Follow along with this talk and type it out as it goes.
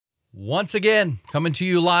Once again, coming to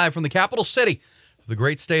you live from the capital city of the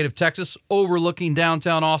great state of Texas, overlooking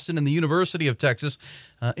downtown Austin and the University of Texas.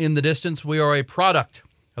 In the distance, we are a product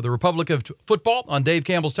of the Republic of Football on Dave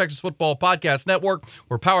Campbell's Texas Football Podcast Network.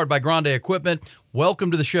 We're powered by Grande Equipment. Welcome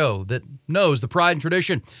to the show that knows the pride and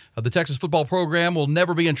tradition of the Texas football program will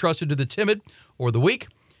never be entrusted to the timid or the weak.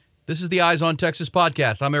 This is the Eyes on Texas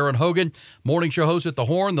podcast. I'm Aaron Hogan, morning show host at the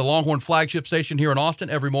Horn, the Longhorn flagship station here in Austin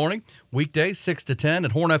every morning, weekdays 6 to 10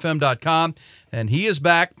 at hornfm.com. And he is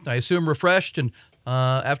back, I assume refreshed, and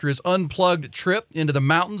after his unplugged trip into the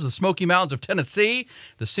mountains, the Smoky Mountains of Tennessee,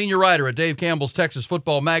 the senior writer at Dave Campbell's Texas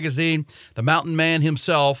Football Magazine, the mountain man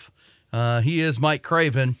himself. He is Mike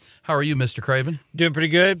Craven. How are you, Mr. Craven? Doing pretty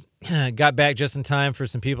good. Got back just in time for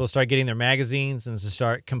some people to start getting their magazines and to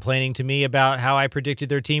start complaining to me about how I predicted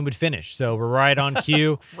their team would finish. So we're right on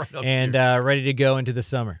cue ready to go into the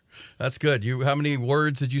summer. That's good. How many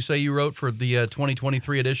words did you say you wrote for the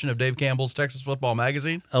 2023 edition of Dave Campbell's Texas Football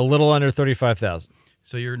Magazine? A little under 35,000.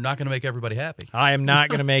 So you're not going to make everybody happy. I am not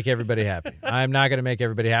going to make everybody happy. I'm not going to make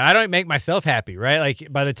everybody happy. I don't make myself happy, right?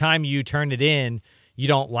 Like by the time you turn it in, you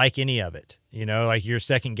don't like any of it. You know, like you're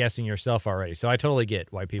second-guessing yourself already. So I totally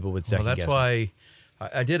get why people would second-guess. Well, that's why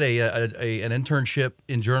I did an internship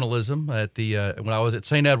in journalism at when I was at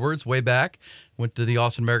St. Edward's way back. Went to the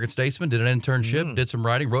Austin American-Statesman, did an internship, did some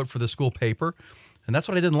writing, wrote for the school paper. And that's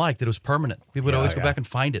what I didn't like, that it was permanent. People would always go back and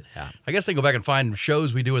find it. Yeah. I guess they go back and find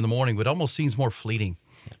shows we do in the morning, but it almost seems more fleeting.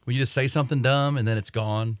 When you just say something dumb and then it's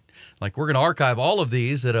gone. Like, we're going to archive all of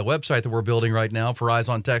these at a website that we're building right now for Eyes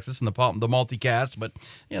on Texas and the multicast, but,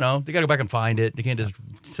 you know, they got to go back and find it. They can't just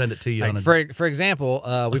send it to you. Like for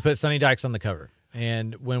example, we put Sonny Dykes on the cover.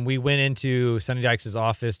 And when we went into Sonny Dykes'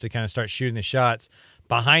 office to kind of start shooting the shots,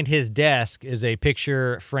 behind his desk is a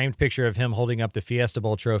framed picture of him holding up the Fiesta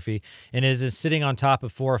Bowl trophy, and it is sitting on top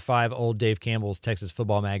of 4 or 5 old Dave Campbell's Texas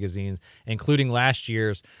football magazines, including last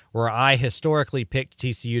year's, where I historically picked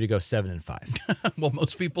TCU to go 7-5. Well,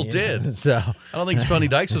 most people did. So I don't think Sonny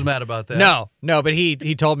Dykes was mad about that. No, but he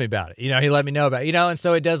told me about it. You know, he let me know about it. You know, and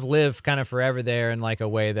so it does live kind of forever there in like a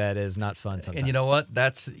way that is not fun sometimes. And you know what?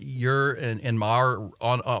 That's your and our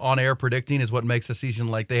on-air predicting is what makes a season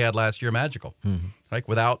like they had last year magical. Mm-hmm. Like,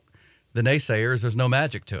 without the naysayers, there's no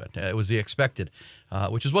magic to it. It was the expected,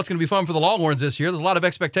 which is what's going to be fun for the Longhorns this year. There's a lot of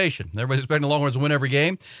expectation. Everybody's expecting the Longhorns to win every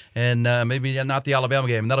game, and maybe not the Alabama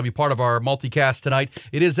game. And that'll be part of our multicast tonight.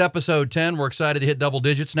 It is episode 10. We're excited to hit double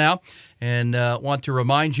digits now, and want to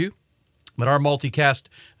remind you that our multicast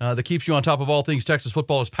that keeps you on top of all things Texas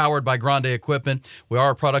football is powered by Grande Equipment. We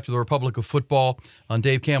are a product of the Republic of Football on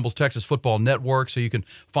Dave Campbell's Texas Football Network, so you can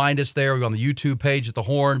find us there. We're on the YouTube page at the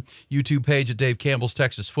Horn, YouTube page at Dave Campbell's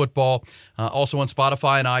Texas Football, also on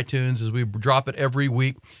Spotify and iTunes as we drop it every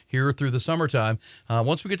week here through the summertime.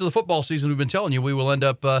 Once we get to the football season, we've been telling you we will end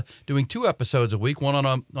up doing 2 episodes a week, one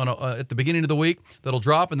at the beginning of the week that'll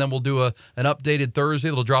drop, and then we'll do an updated Thursday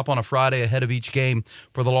that'll drop on a Friday ahead of each game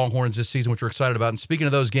for the Longhorns this season, which we're excited about. And speaking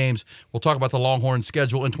of those games, we'll talk about the Longhorns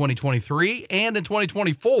schedule in 2023 and in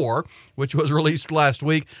 2024, which was released last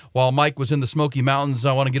week. While Mike was in the Smoky Mountains,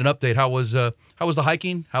 I want to get an update. How was the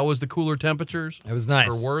hiking? How was the cooler temperatures? It was nice.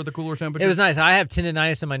 Or were the cooler temperatures? It was nice. I have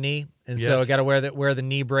tendonitis in my knee, and so I got to wear the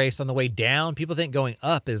knee brace on the way down. People think going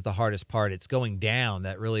up is the hardest part. It's going down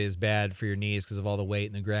that really is bad for your knees because of all the weight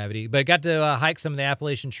and the gravity. But I got to hike some of the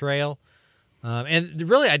Appalachian Trail, and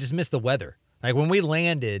really I just missed the weather. Like when we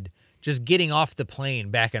landed, just getting off the plane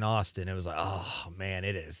back in Austin, it was like, oh, man,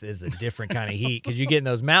 it's a different kind of heat because you get in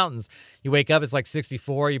those mountains. You wake up, it's like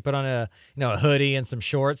 64. You put on a hoodie and some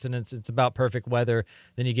shorts, and it's about perfect weather.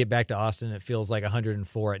 Then you get back to Austin, it feels like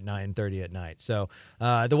 104 at 9:30 at night. So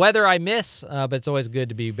the weather I miss, but it's always good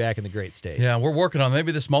to be back in the great state. Yeah, we're working on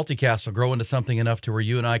maybe this multicast will grow into something enough to where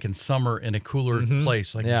you and I can summer in a cooler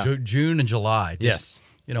place, like June and July. Yes.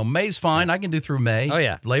 You know, May's fine. I can do through May. Oh,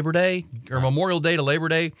 yeah. Labor Day or Memorial Day to Labor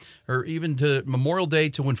Day, or even to Memorial Day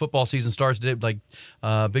to when football season starts, like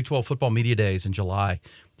Big 12 football media days in July.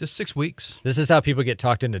 Just 6 weeks. This is how people get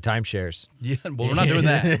talked into timeshares. Yeah, well, we're not doing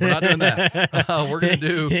that. We're not doing that. We're going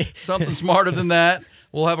to do something smarter than that.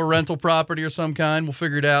 We'll have a rental property or some kind. We'll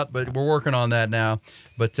figure it out, but we're working on that now.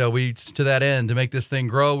 But to that end, to make this thing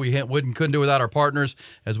grow, we couldn't do it without our partners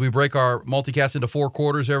as we break our multicast into 4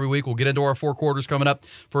 quarters every week. We'll get into our 4 quarters coming up.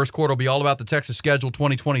 First quarter will be all about the Texas schedule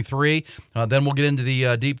 2023. Then we'll get into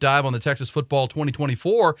the deep dive on the Texas football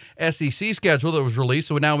 2024 SEC schedule that was released.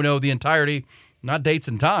 So now we know the entirety, not dates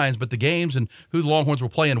and times, but the games and who the Longhorns will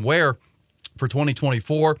play and where for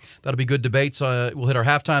 2024. That'll be good debates. We'll hit our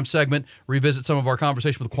halftime segment, revisit some of our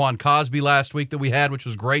conversation with Quan Cosby last week that we had, which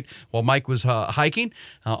was great while Mike was hiking.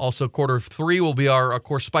 Also, quarter 3 will be our, of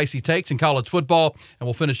course, spicy takes in college football, and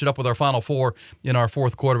we'll finish it up with our final 4 in our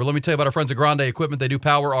fourth quarter. But let me tell you about our friends at Grande Equipment. They do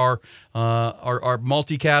power our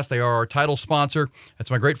multicast. They are our title sponsor.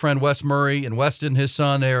 That's my great friend Wes Murray and Weston, his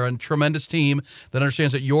son. They're a tremendous team that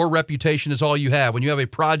understands that your reputation is all you have. When you have a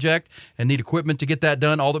project and need equipment to get that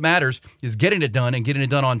done, all that matters is getting it done and getting it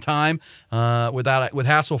done on time with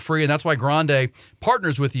hassle-free. And that's why Grande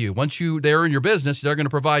partners with you. Once they're in your business, they're going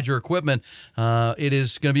to provide your equipment. It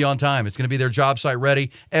is going to be on time. It's going to be their job site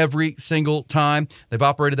ready every single time. They've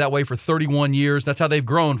operated that way for 31 years. That's how they've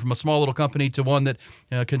grown from a small little company to one that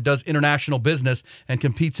does international business and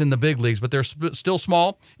competes in the big leagues. But they're still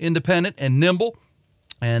small, independent, and nimble.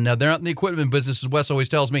 And they're not in the equipment business, as Wes always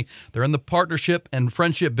tells me. They're in the partnership and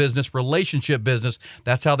friendship business, relationship business.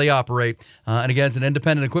 That's how they operate. And again, it's an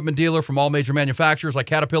independent equipment dealer from all major manufacturers like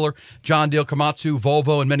Caterpillar, John Deere, Komatsu,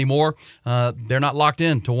 Volvo, and many more. They're not locked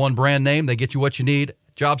in to one brand name. They get you what you need.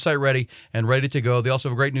 Job site ready and ready to go. They also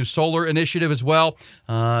have a great new solar initiative as well.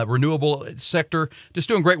 Renewable sector. Just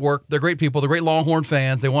doing great work. They're great people. They're great Longhorn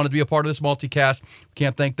fans. They wanted to be a part of this multicast.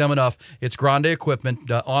 Can't thank them enough. It's Grande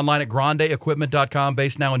Equipment. Online at grandeequipment.com.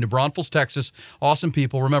 Based now in New Braunfels, Texas. Awesome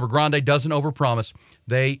people. Remember, Grande doesn't overpromise.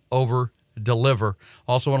 They over-deliver.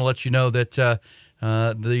 Also want to let you know that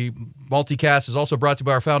the multicast is also brought to you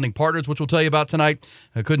by our founding partners, which we'll tell you about tonight.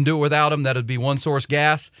 I couldn't do it without them. That would be One Source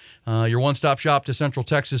Gas, your one-stop shop to Central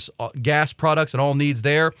Texas gas products and all needs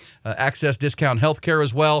there. Access discount healthcare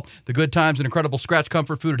as well. The good times and incredible scratch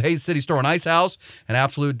comfort food at Hayes City Store and Ice House, an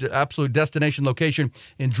absolute destination location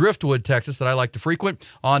in Driftwood, Texas that I like to frequent.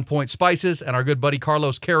 On Point Spices and our good buddy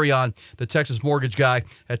Carlos Carrion, the Texas Mortgage Guy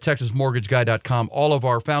at texasmortgageguy.com. All of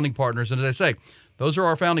our founding partners. And as I say, those are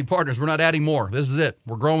our founding partners. We're not adding more. This is it.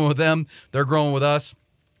 We're growing with them. They're growing with us.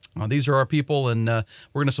 These are our people, and we're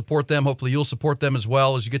going to support them. Hopefully you'll support them as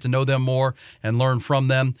well as you get to know them more and learn from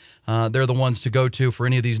them. They're the ones to go to for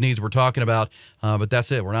any of these needs we're talking about. But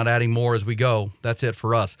that's it. We're not adding more as we go. That's it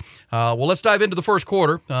for us. Well, let's dive into the first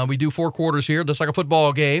quarter. We do 4 quarters here, just like a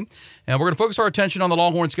football game. And we're going to focus our attention on the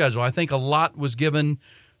Longhorn schedule. I think a lot was given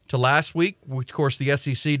to last week, which, of course, the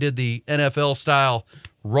SEC did the NFL-style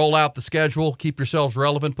roll out the schedule, keep yourselves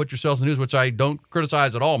relevant, put yourselves in the news, which I don't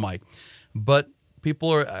criticize at all, Mike. But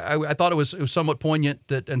people are. I thought it was somewhat poignant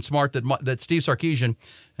and smart that Steve Sarkisian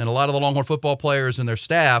and a lot of the Longhorn football players and their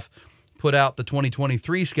staff put out the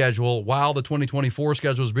 2023 schedule while the 2024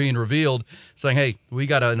 schedule was being revealed, saying, hey, we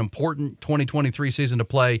got an important 2023 season to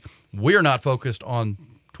play. We're not focused on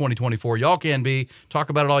 2024. Y'all can be.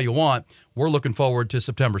 Talk about it all you want. We're looking forward to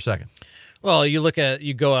September 2nd. Well,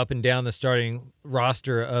 you go up and down the starting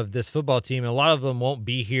roster of this football team, and a lot of them won't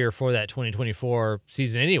be here for that 2024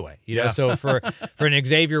 season anyway. You know, so for an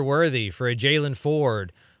Xavier Worthy, for a Jalen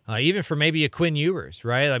Ford, even for maybe a Quinn Ewers,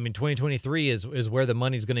 right? I mean, 2023 is where the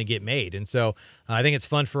money's going to get made. And so I think it's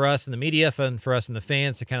fun for us in the media, fun for us in the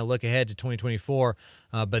fans to kind of look ahead to 2024.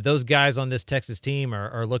 But those guys on this Texas team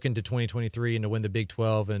are looking to 2023 and to win the Big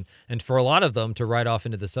 12 and for a lot of them to ride off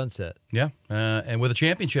into the sunset. Yeah, and with a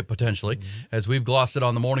championship potentially, as we've glossed it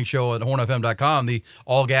on the morning show at hornfm.com, the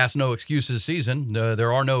all gas, no excuses season.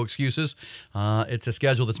 There are no excuses. It's a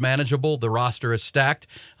schedule that's manageable. The roster is stacked.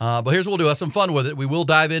 But here's what we'll do. Have some fun with it. We will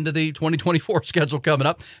dive into the 2024 schedule coming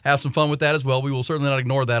up. Have some fun with that as well. We will certainly not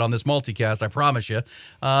ignore that on this multicast, I promise you.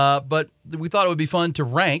 But we thought it would be fun to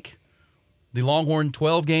rank the Longhorn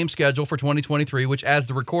 12-game schedule for 2023, which as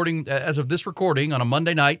of this recording on a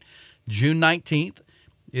Monday night, June 19th,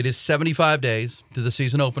 it is 75 days to the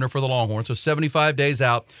season opener for the Longhorns. So 75 days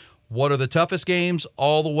out. What are the toughest games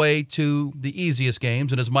all the way to the easiest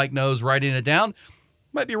games? And as Mike knows, writing it down,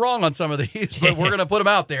 might be wrong on some of these, but we're going to put them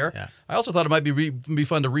out there. Yeah. I also thought it might be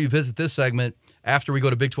fun to revisit this segment after we go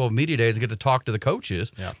to Big 12 Media Days and get to talk to the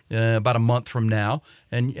coaches about a month from now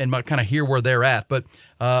and kind of hear where they're at. But,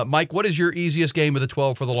 Mike, what is your easiest game of the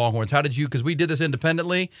 12 for the Longhorns? How did you – because we did this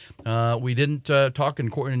independently. We didn't talk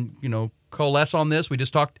and coalesce on this. We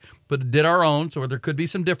just talked but did our own, so there could be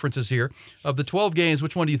some differences here. Of the 12 games,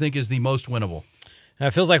 which one do you think is the most winnable?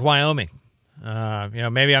 It feels like Wyoming.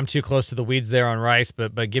 Maybe I'm too close to the weeds there on Rice,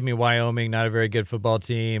 but give me Wyoming, not a very good football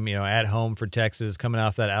team, at home for Texas, coming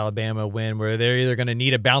off that Alabama win where they're either going to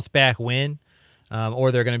need a bounce-back win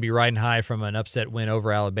or they're going to be riding high from an upset win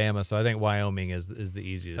over Alabama. So I think Wyoming is the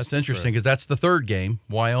easiest. That's interesting because that's the third game.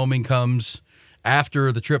 Wyoming comes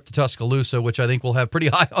after the trip to Tuscaloosa, which I think we'll have pretty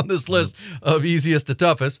high on this list of easiest to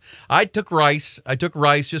toughest. I took Rice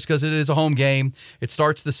just because it is a home game. It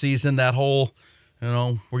starts the season, that whole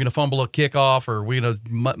we're going to fumble a kickoff or we're going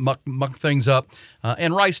to muck things up.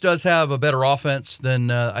 And Rice does have a better offense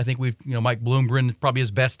than I think Mike Bloomgren, probably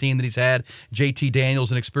his best team that he's had. JT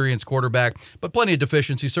Daniels, an experienced quarterback, but plenty of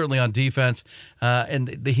deficiencies, certainly on defense. And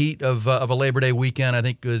the heat of a Labor Day weekend, I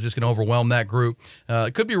think, is just going to overwhelm that group.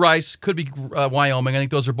 It could be Rice, could be Wyoming. I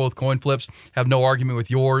think those are both coin flips. Have no argument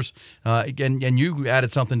with yours. And you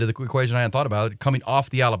added something to the equation I hadn't thought about. Coming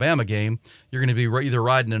off the Alabama game, you're going to be either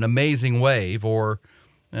riding an amazing wave or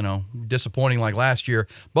disappointing like last year.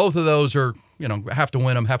 Both of those are, have to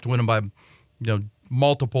win them by,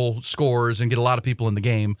 multiple scores and get a lot of people in the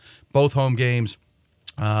game. Both home games,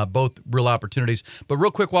 both real opportunities. But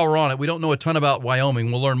real quick while we're on it, we don't know a ton about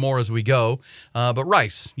Wyoming. We'll learn more as we go. But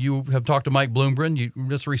Rice, you have talked to Mike Bloomgren. You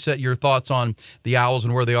just reset your thoughts on the Owls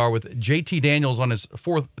and where they are with JT Daniels on his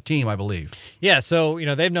fourth team, I believe. Yeah, so,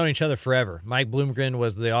 they've known each other forever. Mike Bloomgren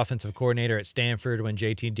was the offensive coordinator at Stanford when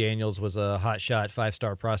JT Daniels was a hotshot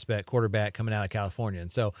five-star prospect quarterback coming out of California.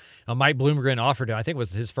 And so Mike Bloomgren offered him, I think it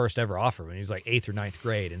was his first ever offer when he was like 8th or 9th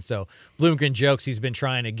grade. And so Bloomgren jokes he's been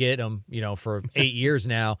trying to get him, for 8 years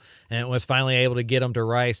now, and was finally able to get him to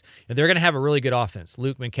Rice. And they're going to have a really good offense.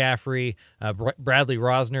 Luke McCaffrey, Bradley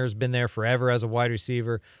Rosner's been there forever as a wide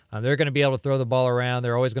receiver. They're going to be able to throw the ball around.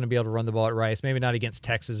 They're always going to be able to run the ball at Rice. Maybe not against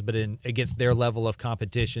Texas, but against their level of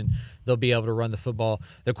competition, they'll be able to run the football.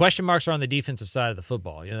 The question marks are on the defensive side of the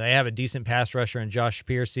football. They have a decent pass rusher in Josh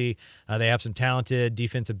Piercy. They have some talented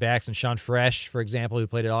defensive backs in Sean Fresh, for example, who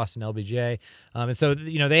played at Austin LBJ. And so,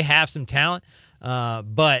 they have some talent.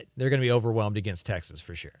 But they're going to be overwhelmed against Texas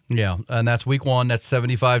for sure. Yeah, and that's week 1. That's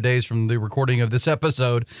 75 days from the recording of this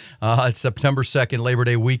episode. It's September 2nd, Labor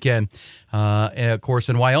Day weekend. And, of course,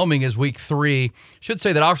 in Wyoming is week 3. Should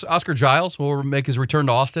say that Oscar Giles will make his return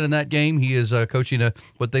to Austin in that game. He is coaching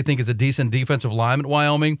what they think is a decent defensive line at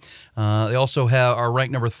Wyoming. They also are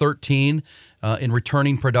ranked number 13 in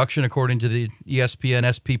returning production according to the ESPN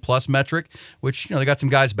SP Plus metric, which, they got some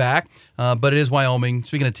guys back, but it is Wyoming.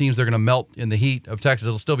 Speaking of teams, they're going to melt in the heat of Texas.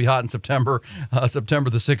 It'll still be hot in September, September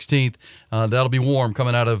the 16th. That'll be warm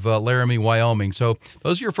coming out of Laramie, Wyoming. So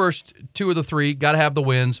those are your first 2 of the 3. Got to have the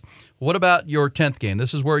wins. What about your 10th game?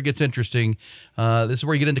 This is where it gets interesting. This is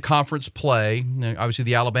where you get into conference play. Obviously,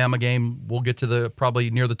 the Alabama game, we'll get to probably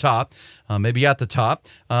near the top, maybe at the top,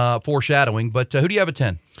 foreshadowing. But who do you have at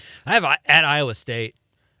 10? I have at Iowa State.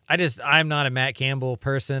 I'm not a Matt Campbell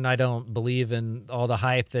person. I don't believe in all the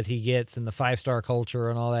hype that he gets and the 5-star culture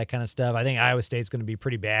and all that kind of stuff. I think Iowa State's going to be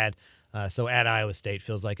pretty bad. So at Iowa State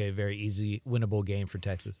feels like a very easy, winnable game for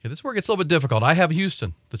Texas. Yeah, this is where it gets a little bit difficult. I have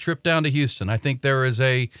Houston, the trip down to Houston. I think there is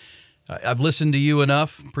I've listened to you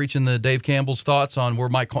enough preaching the Dave Campbell's thoughts on where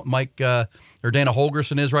Mike or Dana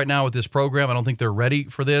Holgerson is right now with this program. I don't think they're ready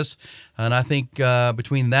for this. And I think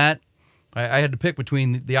between that, I had to pick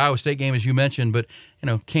between the Iowa State game, as you mentioned, but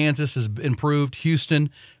Kansas has improved. Houston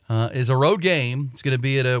is a road game. It's going to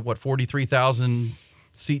be at a 43,000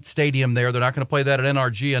 seat stadium there. They're not going to play that at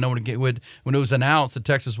NRG. I know when it was announced that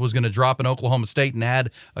Texas was going to drop in Oklahoma State and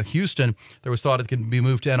add a Houston, there was thought it could be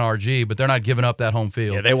moved to NRG, but they're not giving up that home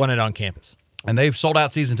field. Yeah, they want it on campus. And they've sold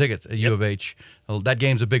out season tickets at U of H. That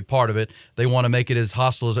game's a big part of it. They want to make it as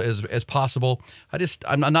hostile as possible.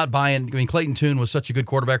 I'm not buying. I mean, Clayton Tune was such a good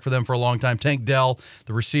quarterback for them for a long time. Tank Dell,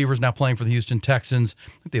 the receivers, now playing for the Houston Texans.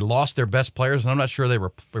 I think they lost their best players, and I'm not sure they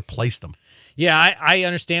replaced them. Yeah, I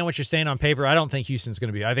understand what you're saying on paper. I don't think Houston's going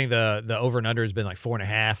to be. I think the over and under has been like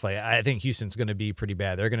 4.5. I think Houston's going to be pretty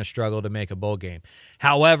bad. They're going to struggle to make a bowl game.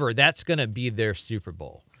 However, that's going to be their Super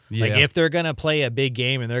Bowl. Yeah. Like if they're going to play a big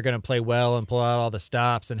game and they're going to play well and pull out all the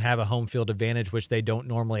stops and have a home field advantage, which they don't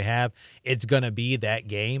normally have, it's going to be that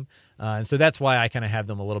game. And so that's why I kind of have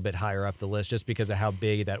them a little bit higher up the list, just because of how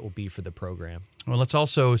big that will be for the program. Well, let's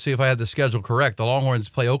also see if I had the schedule correct. The Longhorns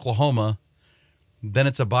play Oklahoma, then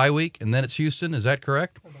it's a bye week, and then it's Houston. Is that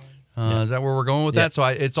correct? Is that where we're going with that? So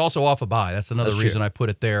it's also off a bye. That's another reason I put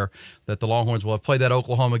it there, that the Longhorns will have played that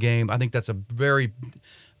Oklahoma game. I think that's a very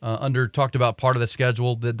talked about part of the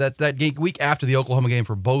schedule. That week after the Oklahoma game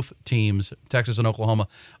for both teams, Texas and Oklahoma,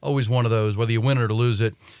 always one of those. Whether you win it or to lose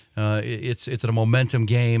it, it's a momentum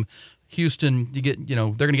game. Houston, they're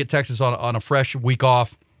going to get Texas on a fresh week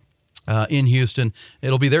off in Houston.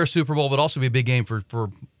 It'll be their Super Bowl, but also be a big game for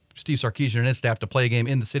Steve Sarkisian and his staff to play a game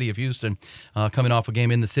in the city of Houston, coming off a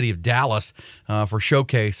game in the city of Dallas for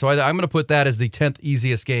Showcase. So I'm going to put that as the 10th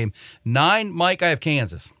easiest game. 9, Mike, I have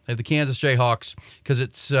Kansas. I have the Kansas Jayhawks because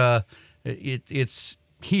it's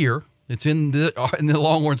here. It's in the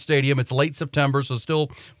Longhorn Stadium. It's late September, so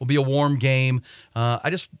still will be a warm game.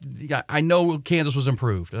 I know Kansas was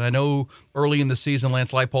improved, and I know early in the season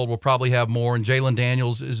Lance Leipold will probably have more, and Jalen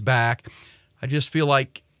Daniels is back. I just feel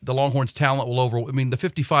like the Longhorns' talent will I mean, the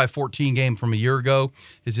 55-14 game from a year ago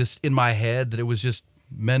is just in my head that it was just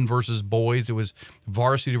men versus boys. It was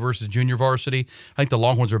varsity versus junior varsity. I think the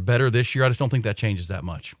Longhorns are better this year. I just don't think that changes that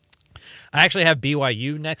much. I actually have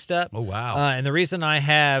BYU next up. Oh, wow. And the reason I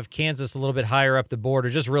have Kansas a little bit higher up the board, or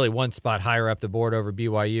just really one spot higher up the board over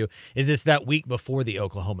BYU, is it's that week before the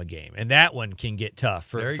Oklahoma game. And that one can get tough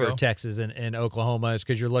for Texas and Oklahoma, is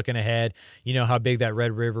because you're looking ahead. You know how big that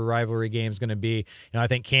Red River rivalry game is going to be. You know, I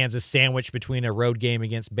think Kansas sandwiched between a road game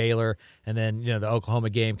against Baylor and then, the Oklahoma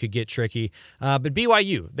game could get tricky. But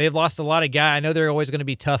BYU, they've lost a lot of guys. I know they're always going to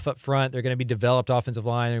be tough up front. They're going to be developed offensive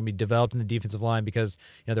line. They're going to be developed in the defensive line because,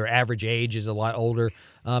 their average age is a lot older.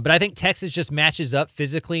 But I think Texas just matches up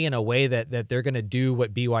physically in a way that they're going to do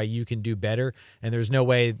what BYU can do better, and there's no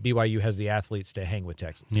way BYU has the athletes to hang with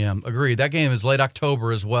Texas. Yeah, agreed. That game is late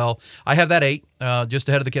October as well. I have that 8, just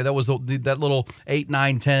ahead of the kid. That was that little 8,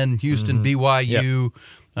 9, 10 Houston BYU. Yep.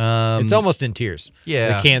 It's almost in tiers.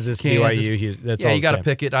 Yeah, the Kansas BYU. That's all. You got to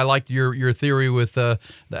pick it. I liked your theory with the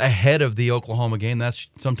ahead of the Oklahoma game. That's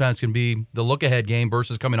sometimes can be the look ahead game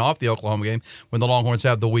versus coming off the Oklahoma game when the Longhorns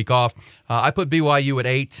have the week off. I put BYU at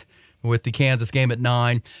 8 with the Kansas game at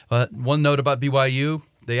 9. One note about BYU.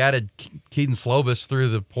 They added Keaton Slovis through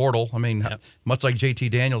the portal. I mean, much like JT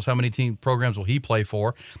Daniels, how many team programs will he play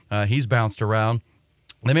for? He's bounced around.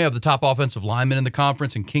 They may have the top offensive lineman in the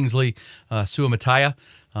conference in Kingsley Suamataya.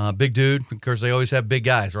 Big dude, because they always have big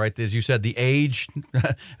guys, right? As you said, the age,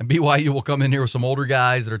 and BYU will come in here with some older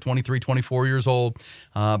guys that are 23, 24 years old,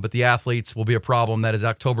 but the athletes will be a problem. That is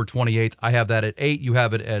October 28th. I have that at 8. You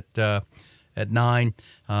have it at 9.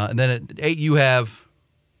 And then at 8, you have,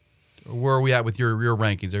 where are we at with your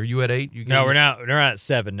rankings? Are you at 8? No, we're not. We're at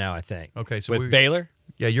 7 now, I think. Okay, so with Baylor?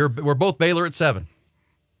 Yeah, we're both Baylor at 7.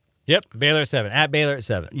 Yep, Baylor at 7. At Baylor at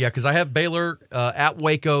 7. Yeah, because I have Baylor at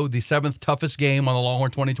Waco, the 7th toughest game on the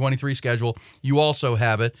Longhorn 2023 schedule. You also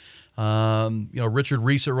have it. Richard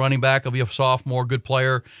Reese at running back will be a sophomore, good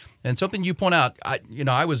player. And something you point out,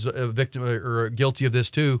 I was a victim or guilty of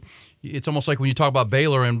this too. It's almost like when you talk about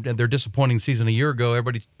Baylor and their disappointing season a year ago,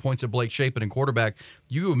 everybody points at Blake Shapen and quarterback.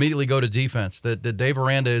 You immediately go to defense. That Dave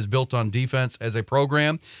Aranda is built on defense as a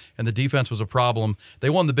program, and the defense was a problem. They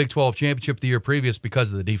won the Big 12 championship the year previous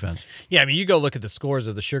because of the defense. Yeah, I mean, you go look at the scores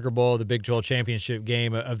of the Sugar Bowl, the Big 12 championship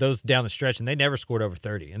game, of those down the stretch, and they never scored over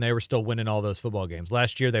 30, and they were still winning all those football games.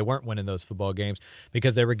 Last year, they weren't winning those football games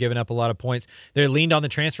because they were giving up a lot of points. They leaned on the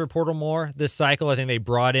transfer portal more this cycle. I think they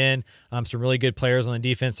brought in some really good players on the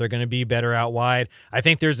defense. They're going to be better out wide. I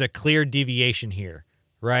think there's a clear deviation here,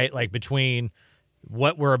 right? Like between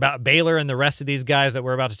what we're about, Baylor and the rest of these guys that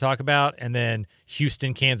we're about to talk about, and then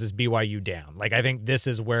Houston, Kansas, BYU down. Like, I think this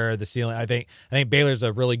is where the ceiling. I think Baylor's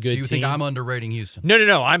a really good team. So you think I'm underrating Houston?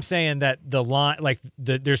 No. I'm saying that the line,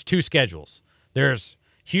 there's 2 schedules. There's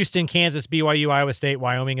Houston, Kansas, BYU, Iowa State,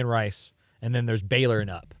 Wyoming, and Rice, and then there's Baylor and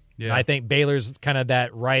up. Yeah. I think Baylor's kind of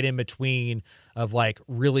that right in between of like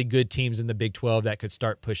really good teams in the Big 12 that could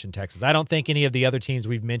start pushing Texas. I don't think any of the other teams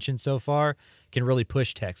we've mentioned so far can really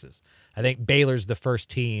push Texas. I think Baylor's the first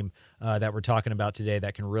team that we're talking about today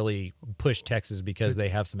that can really push Texas because they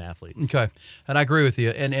have some athletes. Okay, and I agree with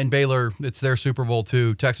you. And Baylor, it's their Super Bowl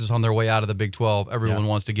too. Texas on their way out of the Big 12. Everyone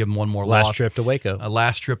wants to give them one more last trip to Waco.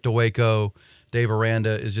 Last trip to Waco. Dave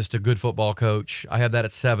Aranda is just a good football coach. I have that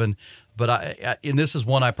at 7. But and this is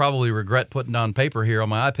one I probably regret putting on paper here on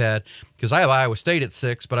my iPad because I have Iowa State at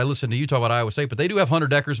 6, but I listened to you talk about Iowa State. But they do have Hunter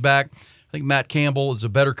Deckers back. I think Matt Campbell is a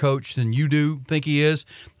better coach than you do think he is.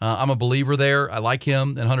 I'm a believer there. I like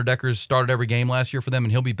him. And Hunter Deckers started every game last year for them,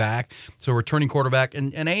 and he'll be back. So returning quarterback.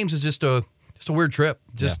 And Ames is just a weird trip.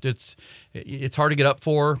 It's hard to get up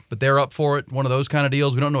for, but they're up for it. One of those kind of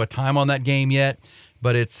deals. We don't know a time on that game yet,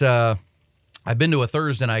 but it's I've been to a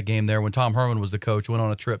Thursday night game there when Tom Herman was the coach. Went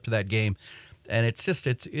on a trip to that game, and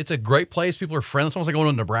it's a great place. People are friendly. It's almost like going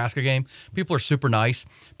to a Nebraska game. People are super nice,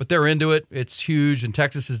 but they're into it. It's huge, and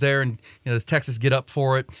Texas is there, and does Texas get up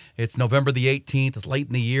for it? It's November the 18th. It's late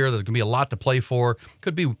in the year. There's going to be a lot to play for.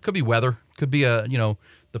 Could be weather. Could be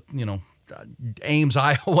Ames,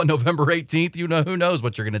 Iowa, November 18th. Who knows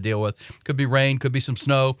what you're going to deal with. Could be rain. Could be some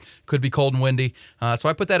snow. Could be cold and windy. So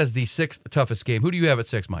I put that as the 6th toughest game. Who do you have at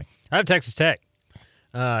 6, Mike? I have Texas Tech.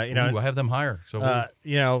 I have them higher. So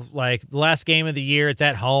like the last game of the year, it's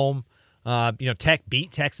at home. Tech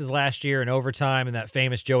beat Texas last year in overtime, and that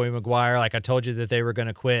famous Joey McGuire. Like I told you that they were going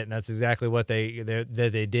to quit, and that's exactly what they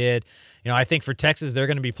did. I think for Texas, they're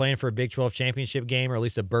going to be playing for a Big 12 championship game, or at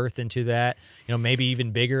least a berth into that. Maybe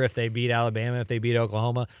even bigger if they beat Alabama, if they beat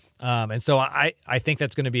Oklahoma. And so I think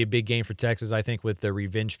that's going to be a big game for Texas. I think with the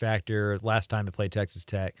revenge factor, last time they played Texas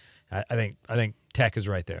Tech, I think Tech is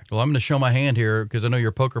right there. Well, I'm going to show my hand here because I know you're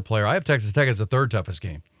a poker player. I have Texas Tech as the third toughest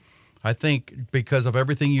game. I think because of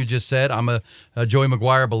everything you just said, I'm a Joey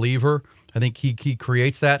McGuire believer. I think he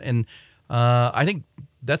creates that, and I think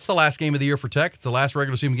that's the last game of the year for Tech. It's the last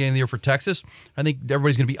regular season game of the year for Texas. I think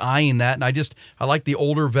everybody's going to be eyeing that, and I like the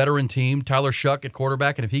older veteran team, Tyler Shuck at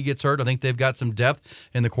quarterback, and if he gets hurt, I think they've got some depth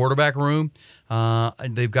in the quarterback room.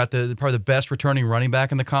 They've got probably the best returning running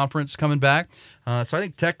back in the conference coming back. So I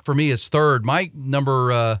think Tech for me is third. My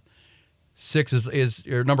number 6 is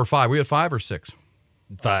or number 5. We at 5 or 6?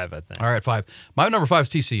 5, I think. All right, 5. My number 5 is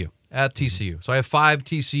TCU at TCU. So I have 5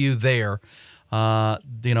 TCU there.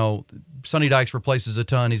 Sonny Dykes replaces a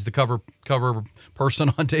ton. He's the cover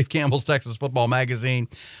person on Dave Campbell's Texas Football Magazine,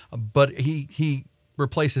 but he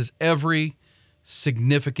replaces every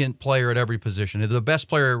significant player at every position. The best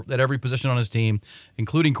player at every position on his team,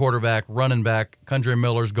 including quarterback, running back. Kundre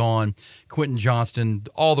Miller's gone, Quentin Johnston,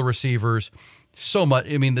 all the receivers. So much.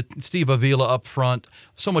 I mean, Steve Avila up front.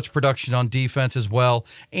 So much production on defense as well.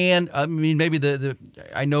 And I mean, maybe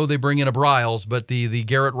I know they bring in a Bryles, but the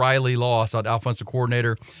Garrett Riley loss, offensive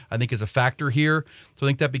coordinator, I think is a factor here. So I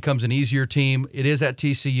think that becomes an easier team. It is at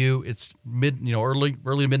TCU. It's early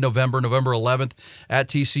to mid-November, November 11th at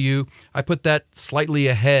TCU. I put that slightly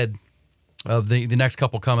ahead of the next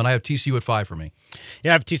couple coming. I have TCU at 5 for me.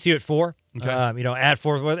 Yeah, I have TCU at 4. Okay. At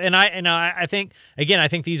 4, and I think again, I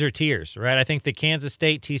think these are tiers, right? I think the Kansas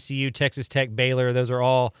State, TCU, Texas Tech, Baylor, those are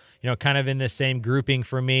all kind of in the same grouping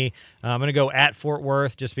for me. I'm going to go at Fort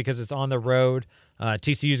Worth just because it's on the road.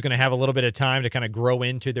 TCU is going to have a little bit of time to kind of grow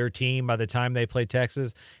into their team by the time they play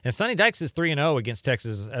Texas. And Sonny Dykes is 3-0 against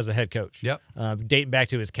Texas as a head coach. Yep. Dating back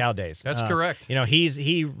to his Cal days. That's correct.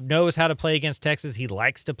 He knows how to play against Texas. He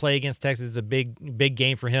likes to play against Texas. It's a big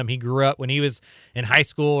game for him. He grew up when he was in high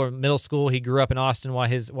school or middle school. He grew up in Austin while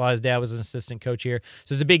his dad was an assistant coach here.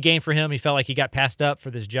 So it's a big game for him. He felt like he got passed up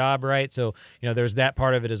for this job, right? So there's that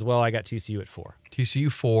part of it as well. I got TCU at 4.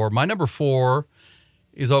 TCU 4. My number 4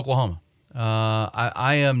 is Oklahoma.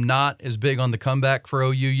 I am not as big on the comeback for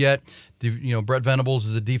OU yet. Brett Venables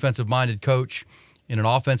is a defensive-minded coach in an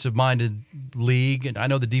offensive-minded league, and I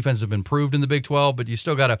know the defense have improved in the Big 12, but you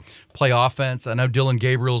still got to play offense. I know Dylan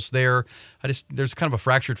Gabriel's there. There's kind of a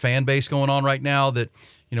fractured fan base going on right now that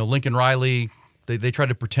Lincoln Riley. They tried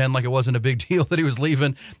to pretend like it wasn't a big deal that he was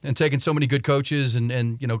leaving and taking so many good coaches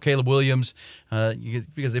and Caleb Williams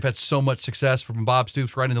because they've had so much success from Bob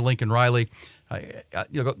Stoops right into Lincoln Riley.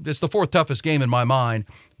 It's the 4th toughest game in my mind,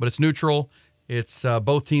 but it's neutral. It's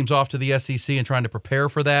both teams off to the SEC and trying to prepare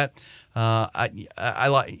for that. I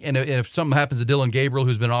like, and if something happens to Dylan Gabriel,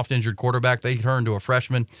 who's been an oft-injured quarterback, they turn to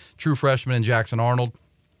a true freshman in Jackson Arnold.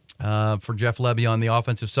 For Jeff Lebby on the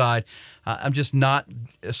offensive side. I'm just not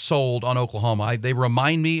sold on Oklahoma. They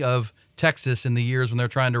remind me of Texas in the years when they're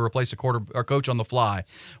trying to replace a coach on the fly,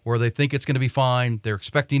 where they think it's going to be fine, they're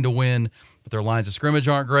expecting to win, but their lines of scrimmage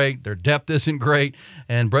aren't great, their depth isn't great,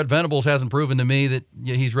 and Brett Venables hasn't proven to me that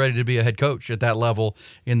he's ready to be a head coach at that level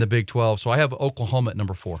in the Big 12. So I have Oklahoma at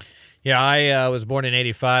number 4. Yeah, I was born in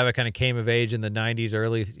 '85. I kind of came of age in the '90s,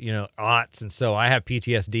 early aughts, and so I have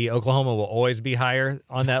PTSD. Oklahoma will always be higher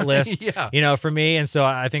on that list, for me, and so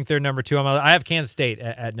I think they're number 2. I have Kansas State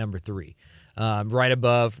at number 3, right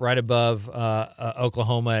above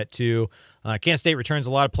Oklahoma at 2. Kansas State returns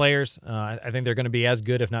a lot of players. I think they're going to be as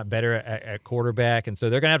good, if not better, at quarterback, and so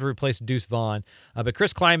they're going to have to replace Deuce Vaughn. But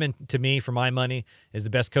Chris Kleiman, to me, for my money, is the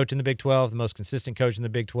best coach in the Big 12, the most consistent coach in the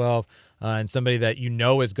Big 12, and somebody that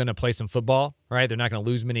is going to play some football, right? They're not going to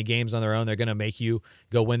lose many games on their own. They're going to make you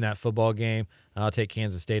go win that football game. I'll take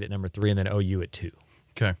Kansas State at number 3 and then OU at 2.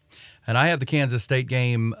 Okay. And I have the Kansas State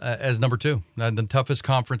game as number 2, the toughest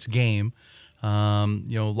conference game.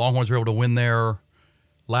 Longhorns were able to win there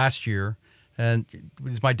last year. And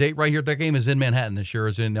is my date right here? That game is in Manhattan this year. Or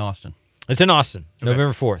is it in Austin? It's in Austin, okay.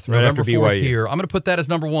 November 4th, right November after 4th BYU. Here. I'm going to put that as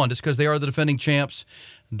number 1 just because they are the defending champs.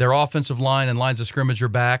 Their offensive line and lines of scrimmage are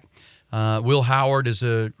back. Will Howard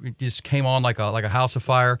just came on like a house of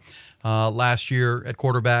fire last year at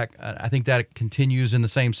quarterback. I think that continues in the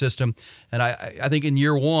same system. And I think in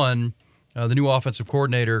year 1, the new offensive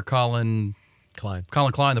coordinator, Colin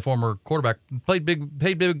Klein, the former quarterback, paid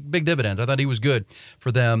big dividends. I thought he was good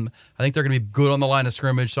for them. I think they're going to be good on the line of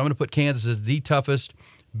scrimmage. So I'm going to put Kansas as the toughest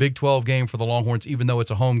Big 12 game for the Longhorns, even though it's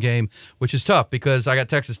a home game, which is tough because I got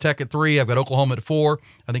Texas Tech at 3. I've got Oklahoma at 4.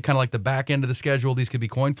 I think kind of like the back end of the schedule, these could be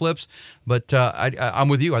coin flips. But I'm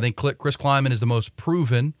with you. I think Chris Kleiman is the most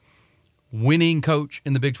proven winning coach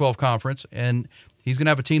in the Big 12 Conference, and he's going to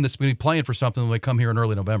have a team that's going to be playing for something when they come here in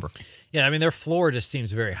early November. Yeah, I mean, their floor just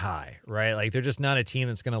seems very high, right? Like, they're just not a team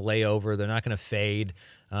that's going to lay over. They're not going to fade.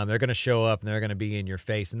 They're going to show up, and they're going to be in your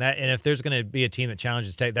face. And if there's going to be a team that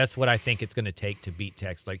challenges Texas, that's what I think it's going to take to beat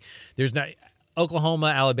Texas. Like, there's not Oklahoma,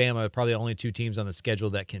 Alabama are probably the only two teams on the schedule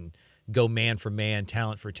that can go man for man,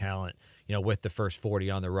 talent for talent, with the first 40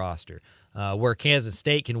 on the roster. Where Kansas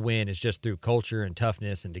State can win is just through culture and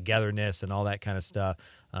toughness and togetherness and all that kind of stuff.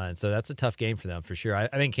 And so that's a tough game for them for sure. I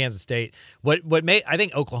think Kansas State, I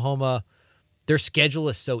think Oklahoma, their schedule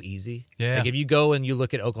is so easy. Yeah. Like if you go and you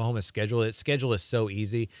look at Oklahoma's schedule, its schedule is so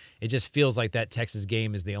easy. It just feels like that Texas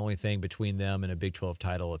game is the only thing between them and a Big 12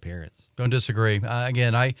 title appearance. Don't disagree.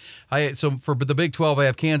 So for the Big 12, I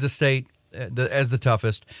have Kansas State as the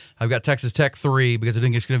toughest. I've got Texas Tech 3 because I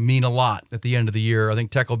think it's going to mean a lot at the end of the year. I think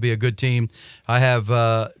Tech will be a good team. I have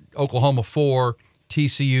Oklahoma 4,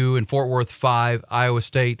 TCU and Fort Worth 5, Iowa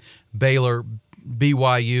State, Baylor,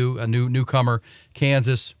 BYU, a newcomer,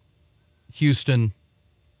 Kansas, Houston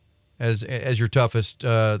as your toughest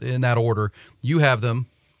in that order. You have them.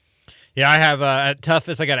 Yeah, I have at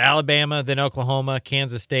toughest. I got Alabama, then Oklahoma,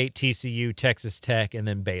 Kansas State, TCU, Texas Tech, and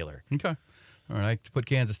then Baylor. Okay. All right, put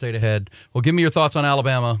Kansas State ahead. Well, give me your thoughts on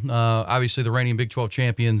Alabama. Obviously, the reigning Big 12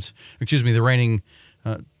 champions. Excuse me, the reigning.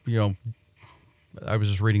 I was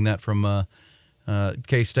just reading that from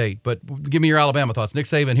K-State. But give me your Alabama thoughts. Nick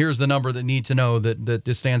Saban. Here's the number that need to know that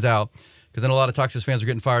just stands out because then a lot of Texas fans are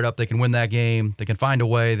getting fired up. They can win that game. They can find a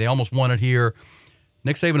way. They almost won it here.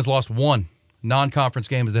 Nick Saban has lost one non-conference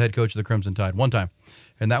game as the head coach of the Crimson Tide, one time,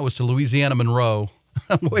 and that was to Louisiana Monroe.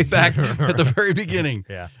 Way back at the very beginning.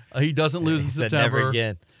 Yeah. He doesn't lose in September. Said never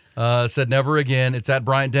again. Said never again. It's at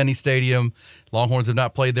Bryant-Denny Stadium. Longhorns have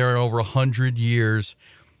not played there in over 100 years.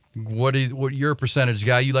 What your percentage,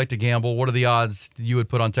 guy? You like to gamble. What are the odds you would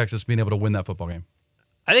put on Texas being able to win that football game?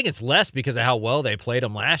 I think it's less because of how well they played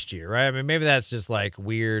them last year, right? I mean, maybe that's just like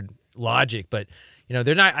weird logic, but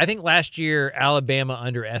they're not. I think last year Alabama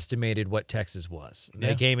underestimated what Texas was.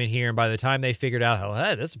 They came in here, and by the time they figured out,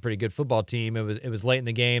 hey, that's a pretty good football team. It was late in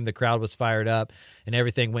the game. The crowd was fired up, and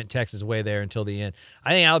everything went Texas' way there until the end.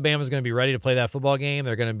 I think Alabama's going to be ready to play that football game.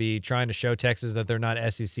 They're going to be trying to show Texas that they're not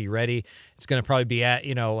SEC ready. It's going to probably be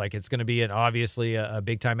it's going to be obviously a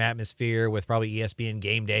big time atmosphere with probably ESPN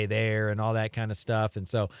Game Day there and all that kind of stuff. And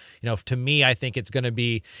so, to me, I think it's going to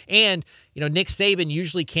be. And Nick Saban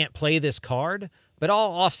usually can't play this card. But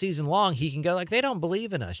all off season long, he can go like, they don't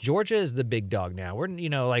believe in us. Georgia is the big dog now. We're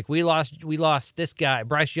we lost this guy,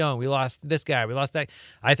 Bryce Young. We lost this guy. We lost that.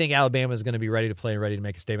 I think Alabama is going to be ready to play and ready to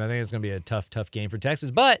make a statement. I think it's going to be a tough game for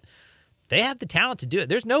Texas, but they have the talent to do it.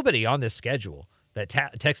 There's nobody on this schedule that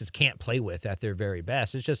Texas can't play with at their very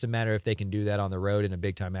best. It's just a matter if they can do that on the road in a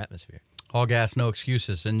big time atmosphere. All gas, no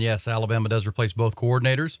excuses. And yes, Alabama does replace both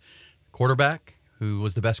coordinators, quarterback, who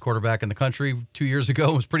was the best quarterback in the country 2 years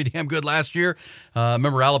ago, was pretty damn good last year.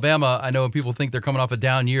 Remember, Alabama, I know people think they're coming off a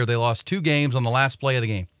down year. They lost 2 games on the last play of the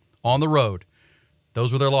game on the road.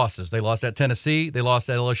 Those were their losses. They lost at Tennessee. They lost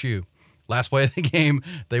at LSU. Last play of the game,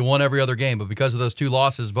 they won every other game. But because of those 2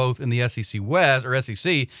 losses, both in the SEC West or SEC,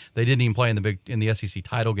 they didn't even play in the SEC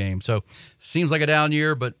title game. So seems like a down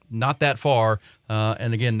year, but not that far.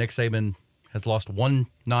 And again, Nick Saban has lost 1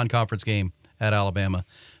 non-conference game at Alabama.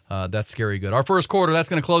 That's scary good. Our first quarter, that's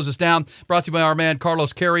going to close us down. Brought to you by our man,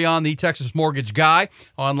 Carlos Carrion, the Texas Mortgage Guy,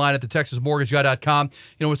 online at thetexasmortgageguy.com.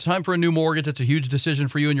 It's time for a new mortgage. It's a huge decision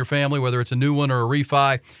for you and your family, whether it's a new one or a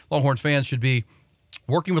refi. Longhorns fans should be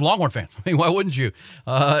working with Longhorn fans. I mean, why wouldn't you?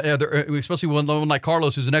 Especially one like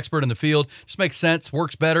Carlos, who's an expert in the field. Just makes sense,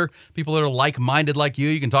 works better. People that are like-minded like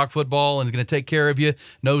you can talk football and is going to take care of you,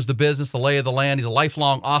 knows the business, the lay of the land. He's a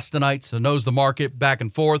lifelong Austinite, so knows the market back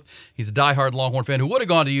and forth. He's a diehard Longhorn fan who would have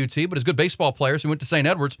gone to UT, but is a good baseball player, so he went to St.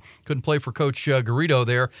 Edwards. Couldn't play for Coach Garrido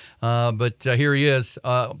there, but here he is,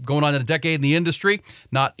 going on in a decade in the industry,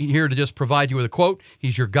 not here to just provide you with a quote.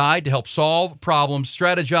 He's your guide to help solve problems,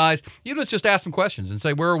 strategize. You just ask some questions and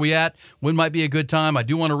say, where are we at? When might be a good time? I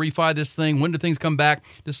do want to refi this thing. When do things come back?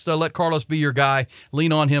 Just let Carlos be your guy.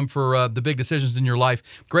 Lean on him for the big decisions in your life.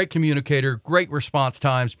 Great communicator, great response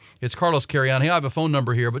times. It's Carlos Carrion. Hey, I have a phone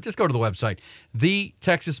number here, but just go to the website,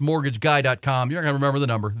 thetexasmortgageguy.com. You're not going to remember the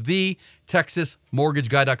number,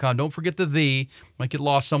 thetexasmortgageguy.com. Don't forget the might get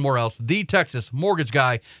lost somewhere else.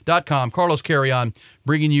 thetexasmortgageguy.com. Carlos Carrion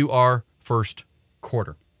bringing you our first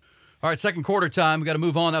quarter. All right, second quarter time. We got to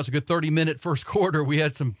move on. That was a good 30-minute first quarter. We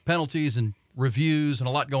had some penalties and reviews, and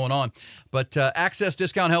a lot going on. But Access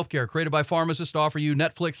Discount Healthcare, created by pharmacists to offer you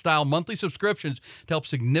Netflix-style monthly subscriptions to help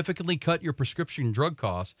significantly cut your prescription drug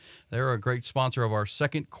costs. They're a great sponsor of our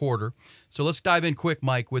second quarter. So let's dive in quick,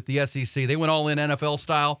 Mike, with the SEC. They went all in NFL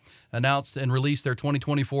style, announced and released their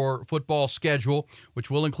 2024 football schedule, which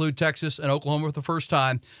will include Texas and Oklahoma for the first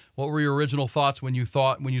time. What were your original thoughts when you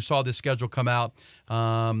saw this schedule come out,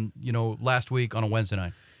 last week on a Wednesday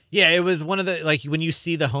night? Yeah, it was one of the, like, when you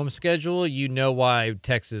see the home schedule, you know why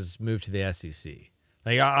Texas moved to the SEC.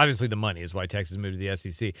 Like, obviously the money is why Texas moved to the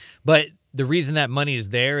SEC. But the reason that money is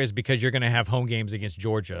there is because you're going to have home games against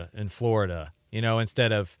Georgia and Florida,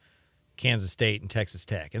 instead of Kansas State and Texas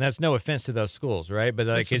Tech. And that's no offense to those schools, right? But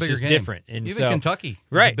like, it's just different. And even Kentucky,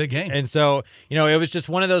 right, a big game. And so, it was just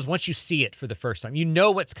one of those, once you see it for the first time, you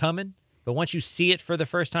know what's coming. But once you see it for the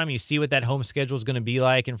first time, you see what that home schedule is going to be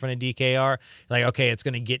like in front of DKR, like, okay, it's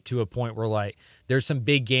going to get to a point where, like, there's some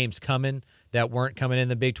big games coming that weren't coming in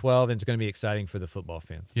the Big 12, and it's going to be exciting for the football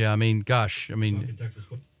fans. Yeah,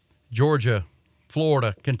 Georgia,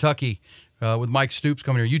 Florida, Kentucky, with Mike Stoops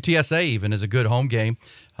coming here. UTSA even is a good home game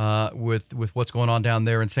with what's going on down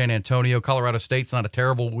there in San Antonio. Colorado State's not a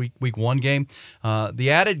terrible week one game. The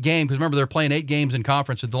added game, because remember they're playing 8 games in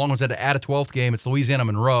conference. The Longhorns had to add a 12th game. It's Louisiana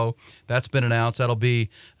Monroe. That's been announced. That'll be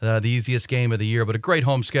the easiest game of the year, but a great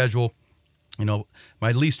home schedule.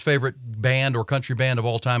 My least favorite band or country band of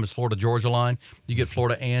all time is Florida Georgia Line. You get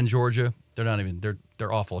Florida and Georgia.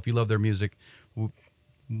 They're awful. If you love their music,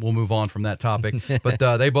 we'll move on from that topic. But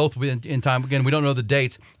they both will be in time. Again, we don't know the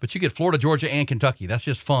dates, but you get Florida, Georgia, and Kentucky. That's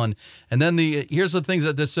just fun. And then here's the things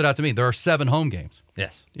that stood out to me. There are 7 home games.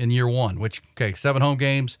 Yes. In year one, 7 home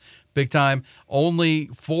games, big time. Only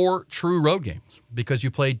 4 true road games because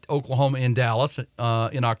you played Oklahoma in Dallas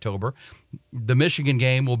in October. The Michigan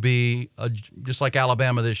game will be just like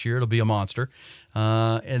Alabama this year. It'll be a monster.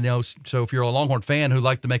 So if you're a Longhorn fan who'd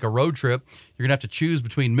like to make a road trip, you're going to have to choose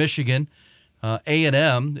between Michigan.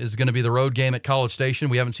 A&M is going to be the road game at College Station.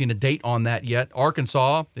 We haven't seen a date on that yet.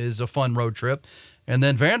 Arkansas is a fun road trip. And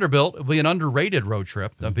then Vanderbilt will be an underrated road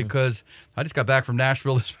trip because I just got back from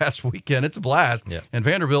Nashville this past weekend. It's a blast. Yeah. And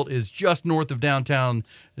Vanderbilt is just north of downtown.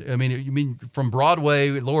 I mean, you mean from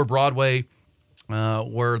Broadway, Lower Broadway,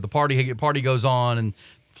 where the party goes on, and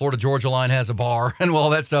Florida Georgia Line has a bar and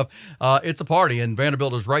all that stuff. It's a party, and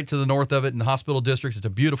Vanderbilt is right to the north of it in the Hospital District. It's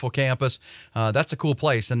a beautiful campus. That's a cool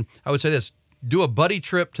place. And I would say this. Do a buddy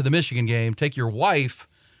trip to the Michigan game. Take your wife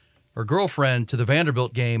or girlfriend to the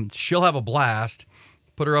Vanderbilt game. She'll have a blast.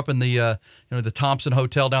 Put her up in the the Thompson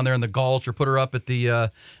Hotel down there in the Gulch, or put her up at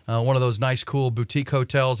the one of those nice, cool boutique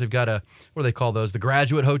hotels. They've got what do they call those? The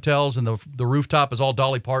Graduate Hotels, and the rooftop is all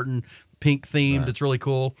Dolly Parton pink themed. Right. It's really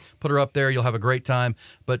cool. Put her up there. You'll have a great time.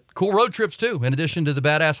 But cool road trips too, in addition to the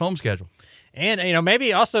badass home schedule. And,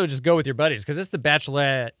 maybe also just go with your buddies, because it's the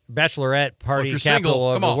bachelorette party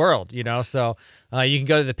capital of the world, So you can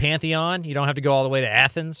go to the Pantheon. You don't have to go all the way to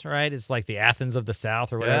Athens, right? It's like the Athens of the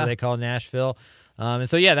South, or whatever they call Nashville. And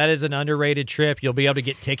so, that is an underrated trip. You'll be able to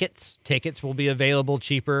get tickets. Tickets will be available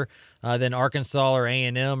cheaper than Arkansas or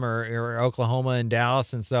A&M or Oklahoma and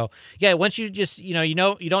Dallas. And so, once you just, you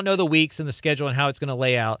don't know the weeks and the schedule and how it's going to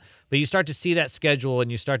lay out, but you start to see that schedule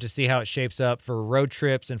and you start to see how it shapes up for road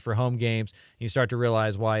trips and for home games. And you start to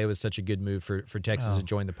realize why it was such a good move for Texas to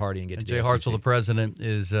join the party and get to Jay the Hartzell, the president,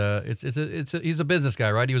 is he's a business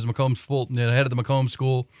guy, right? He was Macomb School, head of the Macomb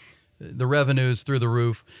School. The revenues through the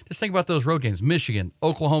roof. Just think about those road games: Michigan,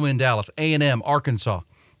 Oklahoma, and Dallas, A&M, Arkansas.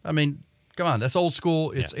 I mean, come on, that's old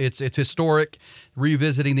school. It's historic.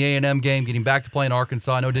 Revisiting the A&M game, getting back to playing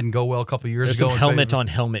Arkansas. I know it didn't go well a couple of years ago. There's some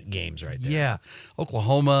helmet-on-helmet games right there. Yeah,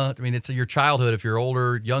 Oklahoma. I mean, it's your childhood. If you're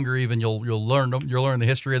older, younger, even you'll learn the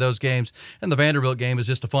history of those games. And the Vanderbilt game is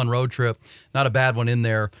just a fun road trip. Not a bad one in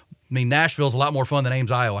there. I mean, Nashville's a lot more fun than Ames,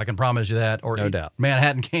 Iowa. I can promise you that. Or no doubt.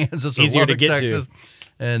 Manhattan, Kansas, or easier Lubbock, to get Texas. to.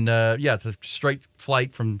 And, it's a straight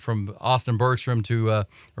flight from Austin Bergstrom to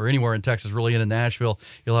or anywhere in Texas, really, into Nashville.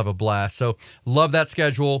 You'll have a blast. So love that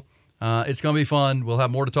schedule. It's going to be fun. We'll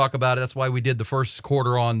have more to talk about it. That's why we did the first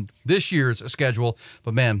quarter on this year's schedule.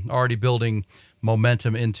 But, man, already building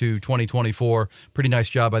momentum into 2024. Pretty nice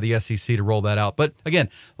job by the SEC to roll that out. But, again,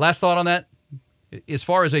 last thought on that. As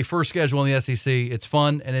far as a first schedule in the SEC, it's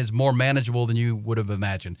fun and it's more manageable than you would have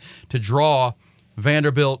imagined. To draw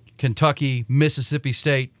Vanderbilt, Kentucky, Mississippi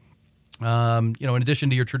State, in addition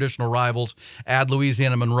to your traditional rivals, add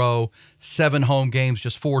Louisiana Monroe, 7 home games,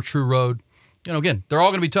 just 4 true road. Again, they're all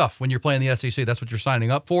going to be tough when you're playing the SEC. That's what you're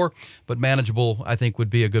signing up for, but manageable, I think, would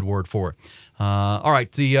be a good word for it. All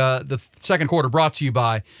right, the second quarter brought to you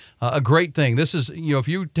by a great thing. This is, if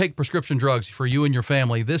you take prescription drugs for you and your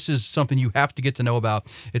family, this is something you have to get to know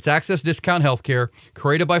about. It's Access Discount Healthcare,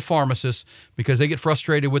 created by pharmacists because they get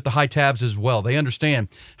frustrated with the high tabs as well. They understand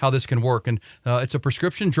how this can work, and it's a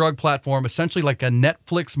prescription drug platform, essentially like a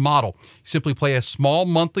Netflix model. You simply pay a small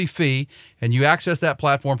monthly fee, and you access that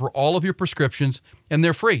platform for all of your prescriptions, and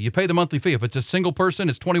they're free. You pay the monthly fee. If it's a single person,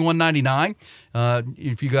 it's $21.99.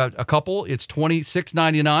 If you got a couple, it's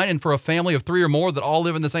 $26.99, and for a family of 3 or more that all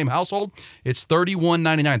live in the same household, it's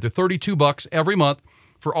 $31.99. They're $32 every month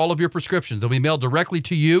for all of your prescriptions. They'll be mailed directly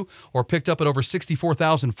to you or picked up at over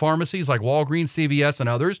 64,000 pharmacies like Walgreens, CVS, and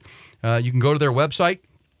others. You can go to their website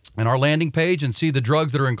and our landing page and see the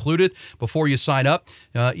drugs that are included before you sign up.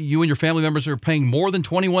 You and your family members are paying more than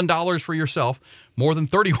 $21 for yourself, more than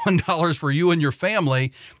 $31 for you and your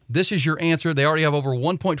family. This is your answer. They already have over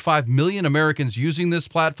 1.5 million Americans using this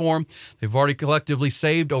platform. They've already collectively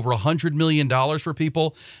saved over $100 million for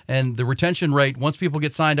people. And the retention rate, once people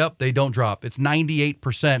get signed up, they don't drop. It's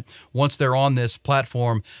 98% once they're on this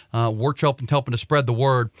platform. We're helping to spread the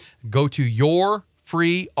word. Go to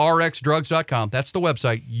yourfreerxdrugs.com. That's the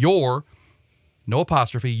website,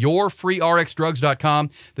 yourfreerxdrugs.com.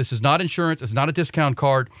 This is not insurance. It's not a discount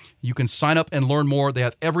card. You can sign up and learn more. They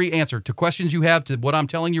have every answer to questions you have, to what I'm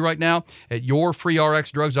telling you right now at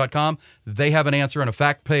yourfreerxdrugs.com. They have an answer and a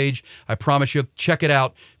fact page. I promise you, check it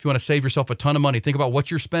out if you want to save yourself a ton of money. Think about what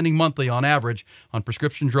you're spending monthly on average on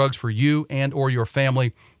prescription drugs for you and or your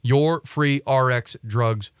family.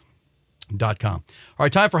 yourfreerxdrugs.com. All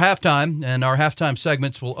right, time for halftime, and our halftime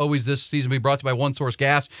segments will always this season be brought to you by One Source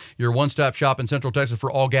Gas, your one-stop shop in Central Texas for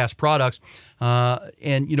all gas products.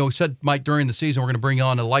 And, we said, Mike, during the season, we're going to bring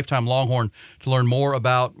on a lifetime Longhorn to learn more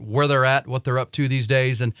about where they're at, what they're up to these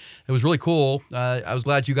days, and it was really cool. I was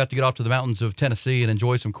glad you got to get off to the mountains of Tennessee and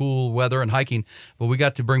enjoy some cool weather and hiking, but we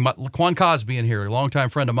got to bring Quan Cosby in here, a longtime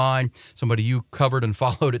friend of mine, somebody you covered and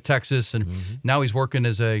followed at Texas, and now he's working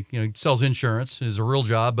as he sells insurance, is a real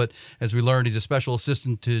job, but as we learned, he's a special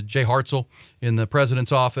assistant to Jay Hartzell in the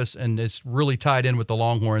president's office, and it's really tied in with the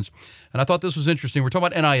Longhorns. And I thought this was interesting. We're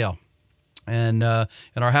talking about NIL. And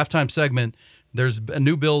in our halftime segment, there's a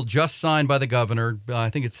new bill just signed by the governor.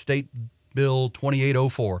 I think it's State Bill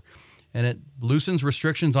 2804. And it loosens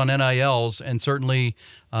restrictions on NILs, and certainly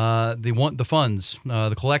they want the funds,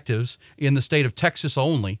 the collectives, in the state of Texas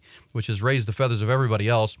only, which has raised the feathers of everybody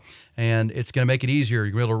else. And it's going to make it easier.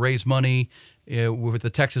 You're going to be able to raise money with the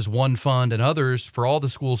Texas One Fund and others for all the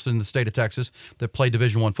schools in the state of Texas that play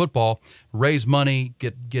Division I football, raise money,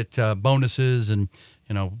 get bonuses and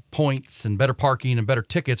points and better parking and better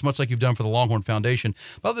tickets, much like you've done for the Longhorn Foundation.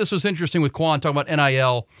 But this was interesting with Quan talking about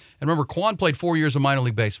NIL. And remember, Quan played 4 years of minor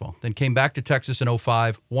league baseball, then came back to Texas in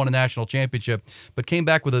 2005, won a national championship, but came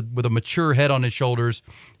back with a mature head on his shoulders.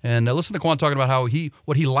 And listen to Quan talking about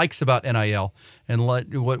what he likes about NIL and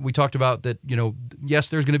what we talked about, that yes,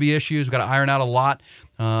 there's going to be issues. We've got to iron out a lot,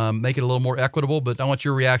 make it a little more equitable. But I want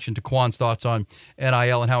your reaction to Quan's thoughts on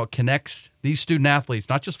NIL and how it connects these student athletes,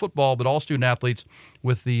 not just football, but all student athletes,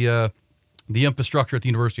 with the infrastructure at the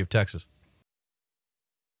University of Texas.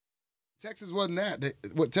 Texas wasn't that.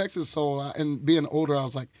 What Texas sold, and being older, I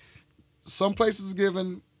was like, some places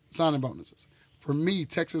given signing bonuses. For me,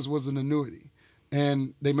 Texas was an annuity,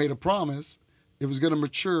 and they made a promise. It was going to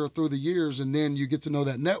mature through the years, and then you get to know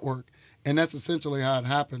that network, and that's essentially how it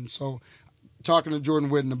happened. So talking to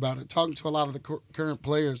Jordan Whitten about it, talking to a lot of the current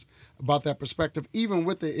players about that perspective, even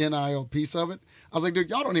with the NIL piece of it, I was like,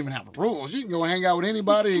 dude, y'all don't even have rules. You can go hang out with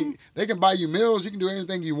anybody. They can buy you meals. You can do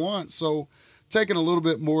anything you want. So taking a little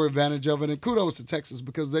bit more advantage of it, and kudos to Texas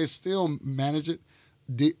because they still manage it,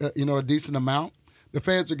 a decent amount. The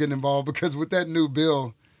fans are getting involved because with that new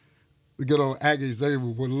bill, the good old Aggies, they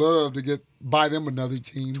would love to buy them another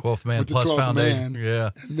team. 12th man with the plus 12th foundation. Man.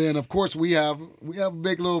 Yeah. And then, of course, we have a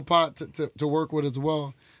big little pot to work with as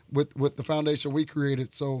well with the foundation we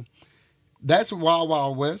created. So that's Wild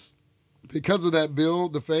Wild West. Because of that bill,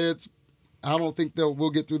 the feds, I don't think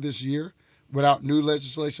we'll get through this year without new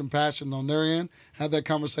legislation passing on their end. Had that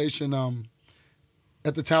conversation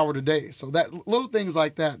at the Tower today. So that little things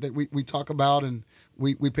like that we talk about and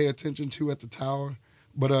we pay attention to at the Tower,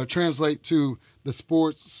 but translate to the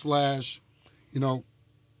sports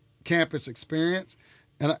 / campus experience.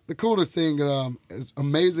 And the coolest thing, as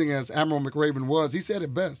amazing as Admiral McRaven was, he said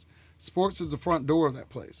it best. Sports is the front door of that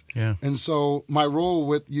place. Yeah. And so my role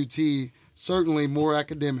with UT, certainly more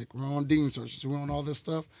academic. We're on dean searches. We're on all this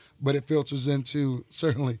stuff, but it filters into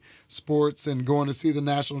certainly sports and going to see the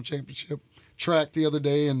national championship track the other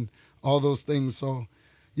day and all those things. So,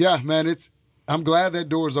 yeah, man, I'm glad that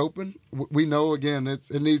door's open. We know, again, it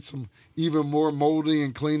needs some even more molding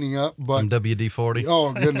and cleaning up. But some WD-40.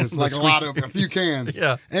 Oh, goodness, like a few cans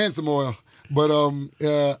yeah. and some oil. But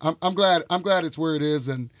I'm glad it's where it is,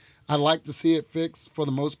 and I'd like to see it fixed for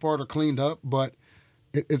the most part or cleaned up. But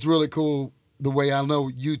it's really cool the way I know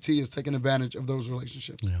UT is taking advantage of those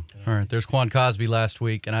relationships. Yeah. All right, there's Quan Cosby last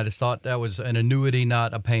week, and I just thought that was an annuity,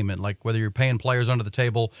 not a payment. Like whether you're paying players under the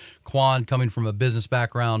table, Quan coming from a business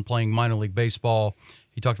background, playing minor league baseball,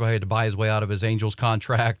 he talked about how he had to buy his way out of his Angels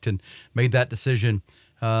contract and made that decision.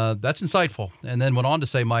 That's insightful. And then went on to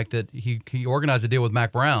say, Mike, that he organized a deal with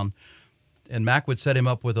Mac Brown, and Mac would set him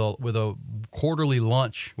up with a quarterly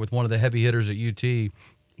lunch with one of the heavy hitters at UT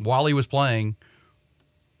while he was playing.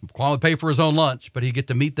 Quan would pay for his own lunch, but he'd get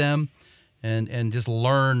to meet them and just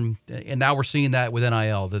learn. And now we're seeing that with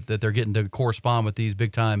NIL, that they're getting to correspond with these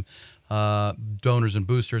big-time donors and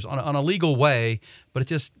boosters on a legal way. But it's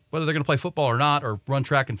just whether they're going to play football or not or run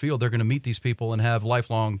track and field, they're going to meet these people and have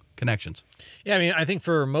lifelong connections. Yeah, I mean, I think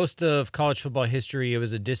for most of college football history, it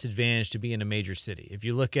was a disadvantage to be in a major city. If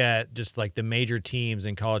you look at just like the major teams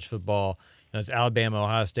in college football, it's Alabama,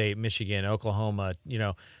 Ohio State, Michigan, Oklahoma,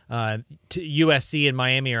 USC and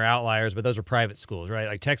Miami are outliers, but those are private schools, right?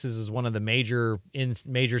 Like Texas is one of the major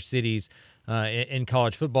cities in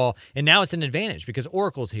college football, and now it's an advantage because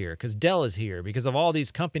Oracle's here, because Dell is here, because of all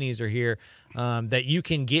these companies are here, that you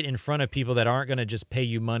can get in front of people that aren't going to just pay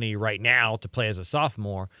you money right now to play as a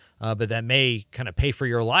sophomore, but that may kind of pay for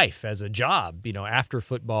your life as a job, after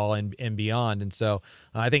football and beyond. And so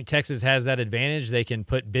I think Texas has that advantage. They can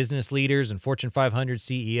put business leaders and Fortune 500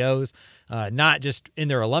 CEOs, not just in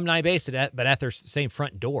their alumni base, but at their same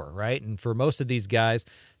front door, right? And for most of these guys,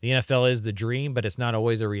 the NFL is the dream, but it's not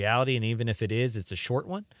always a reality. And even if it is, it's a short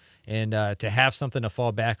one. And to have something to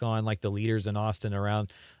fall back on like the leaders in Austin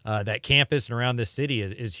around that campus and around this city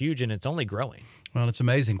is huge, and it's only growing. Well, it's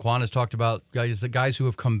amazing. Quan has talked about the guys who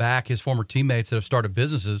have come back, his former teammates that have started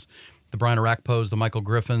businesses, the Brian Arakpos, the Michael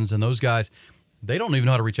Griffins, and those guys. They don't even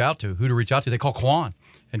know how to reach out to, who to reach out to. They call Quan,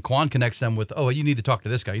 and Quan connects them with, oh, you need to talk to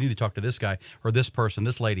this guy. You need to talk to this guy or this person,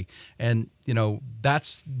 this lady. And,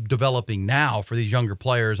 that's developing now for these younger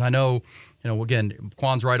players. I know, again,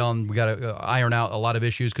 Quan's right on. We got to iron out a lot of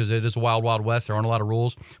issues because it is a wild, wild west. There aren't a lot of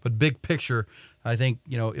rules. But big picture, I think,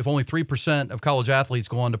 if only 3% of college athletes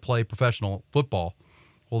go on to play professional football,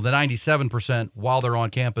 well, the 97% while they're on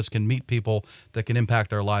campus can meet people that can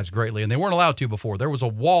impact their lives greatly. And they weren't allowed to before. There was a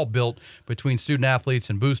wall built between student athletes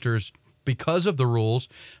and boosters because of the rules,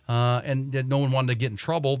 and no one wanted to get in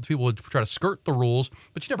trouble. People would try to skirt the rules,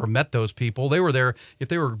 but you never met those people. They were there. If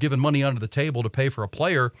they were given money under the table to pay for a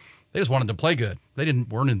player, they just wanted to play good. They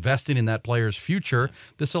weren't investing in that player's future.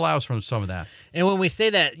 This allows for some of that. And when we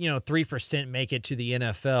say that, 3% make it to the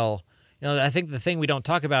NFL, I think the thing we don't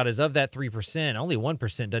talk about is of that 3%, only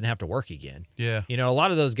 1% doesn't have to work again. Yeah. A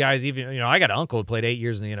lot of those guys, even, I got an uncle who played 8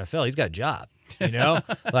 years in the NFL. He's got a job,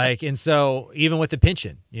 and so even with the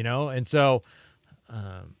pension, and so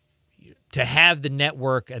to have the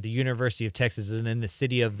network at the University of Texas and in the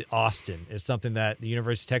city of Austin is something that the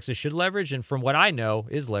University of Texas should leverage, and from what I know,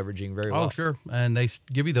 is leveraging very well. Oh, sure. And they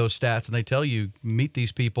give you those stats, and they tell you, meet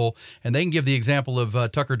these people, and they can give the example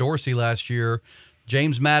of Tucker Dorsey last year.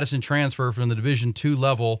 James Madison transfer from the Division II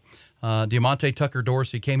level. Diamante Tucker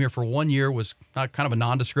Dorsey came here for 1 year, was kind of a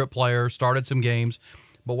nondescript player, started some games.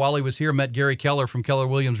 But while he was here, met Gary Keller from Keller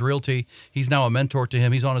Williams Realty. He's now a mentor to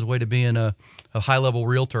him. He's on his way to being a high-level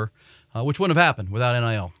realtor, which wouldn't have happened without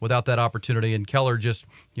NIL, without that opportunity. And Keller just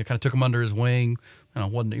kind of took him under his wing.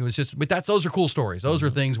 It was just, but those are cool stories. Those are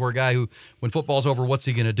things where a guy who, when football's over, what's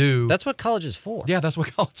he going to do? That's what college is for. Yeah, that's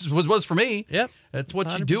what college was for me. Yep. That's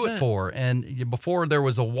what you do it for. And before there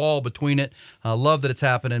was a wall between it. Love that it's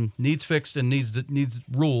happening. Needs fixed and needs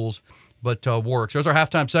rules, but works. There's our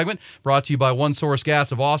halftime segment brought to you by One Source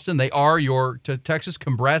Gas of Austin. They are your Texas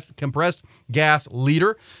compressed gas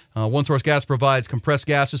leader. One Source Gas provides compressed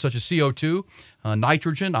gases such as CO2,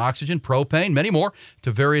 nitrogen, oxygen, propane, many more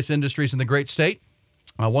to various industries in the great state.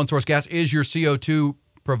 One Source Gas is your CO2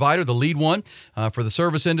 provider, the lead one for the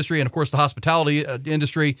service industry and, of course, the hospitality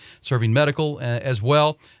industry, serving medical as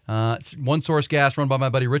well. It's One Source Gas, run by my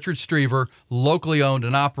buddy Richard Strever, locally owned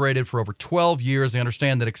and operated for over 12 years. They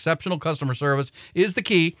understand that exceptional customer service is the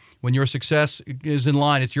key. When your success is in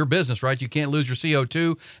line, it's your business, right? You can't lose your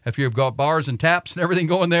CO2 if you've got bars and taps and everything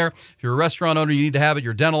going there. If you're a restaurant owner, you need to have it.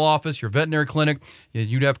 Your dental office, your veterinary clinic,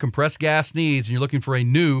 you'd have compressed gas needs, and you're looking for a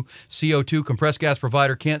new CO2 compressed gas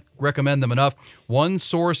provider. Can't recommend them enough. One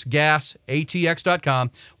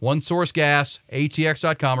OneSourceGasATX.com,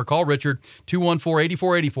 OneSourceGasATX.com, or call Richard,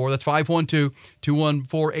 214-8484. That's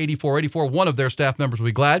 512-214-8484. One of their staff members will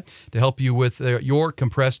be glad to help you with your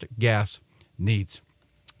compressed gas needs.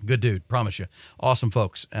 Good dude, promise you. Awesome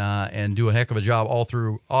folks, and do a heck of a job all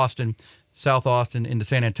through Austin, South Austin, into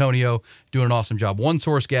San Antonio, doing an awesome job.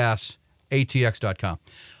 OneSourceGasATX.com.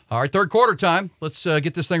 All right, third quarter time. Let's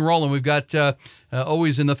get this thing rolling. We've got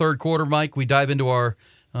always in the third quarter, Mike, we dive into our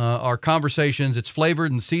conversations. It's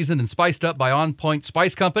flavored and seasoned and spiced up by On Point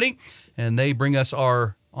Spice Company, and they bring us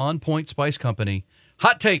our On Point Spice Company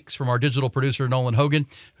hot takes from our digital producer, Nolan Hogan,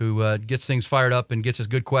 who gets things fired up and gets us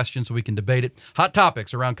good questions so we can debate it. Hot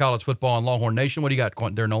topics around college football and Longhorn Nation. What do you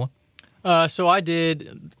got there, Nolan? So I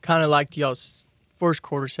did kind of like y'all's first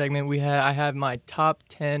quarter segment. I have my top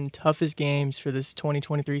 10 toughest games for this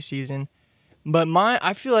 2023 season. But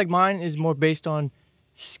I feel like mine is more based on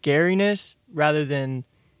scariness rather than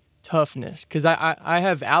toughness. Because I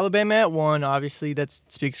have Alabama at 1, obviously, that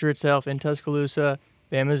speaks for itself, in Tuscaloosa.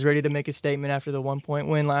 Bama's ready to make a statement after the 1-point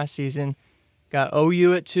win last season. Got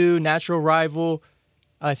OU at 2, natural rival.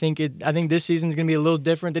 I think this season's going to be a little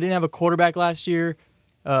different. They didn't have a quarterback last year.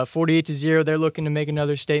 48-0. They're looking to make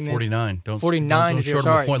another statement. 49. Don't 49 short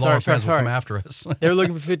of a point. Longhorn fans will come after us. They're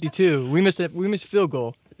looking for 52. We missed a field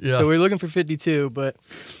goal. Yeah. So we're looking for 52. But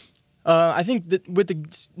I think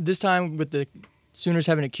that this time with the Sooners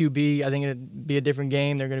having a QB, I think it'd be a different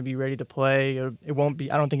game. They're going to be ready to play. It won't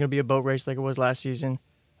be. I don't think it'll be a boat race like it was last season.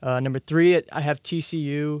 Number 3, I have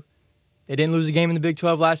TCU. They didn't lose a game in the Big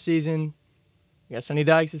 12 last season. We got Sonny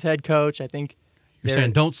Dykes as head coach. I think. You're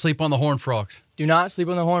saying don't sleep on the Horned Frogs. Do not sleep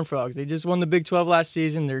on the Horned Frogs. They just won the Big 12 last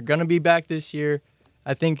season. They're going to be back this year.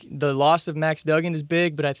 I think the loss of Max Duggan is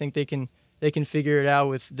big, but I think they can figure it out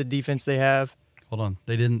with the defense they have. Hold on.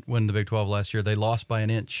 They didn't win the Big 12 last year. They lost by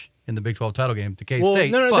an inch in the Big 12 title game to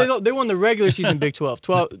K-State. No, they won the regular season Big 12.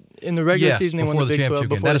 In the regular season, they won the Big 12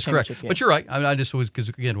 before that the is correct. championship game. But you're right. I just was, because,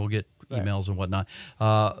 again, we'll get emails and whatnot.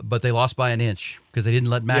 But they lost by an inch because they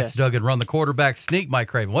didn't let Max Duggan run the quarterback sneak, Mike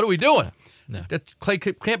Craven. What are we doing? No. That play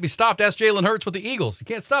can't be stopped. Ask Jalen Hurts with the Eagles. You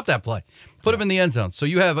can't stop that play. Put him in the end zone. So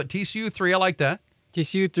you have a TCU 3. I like that.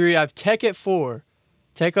 TCU 3. I have Tech at 4.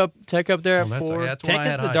 Tech up there at 4. Tech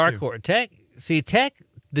is the dark horse.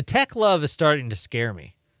 The Tech love is starting to scare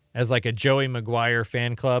me as like a Joey Maguire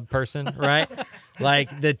fan club person, right?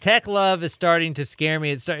 Like the Tech love is starting to scare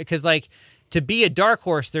me. It's because like to be a dark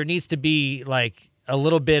horse, there needs to be like a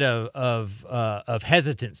little bit of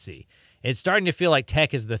hesitancy. It's starting to feel like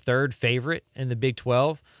Tech is the third favorite in the Big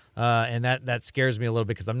 12, and that scares me a little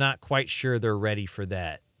bit because I'm not quite sure they're ready for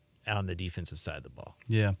that on the defensive side of the ball.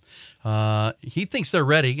 Yeah. He thinks they're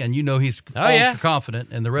ready, and you know he's confident,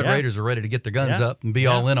 and the Red Raiders are ready to get their guns up and be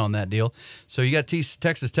all in on that deal. So you got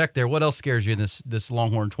Texas Tech there. What else scares you in this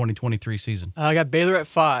Longhorn 2023 season? I got Baylor at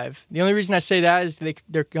 5. The only reason I say that is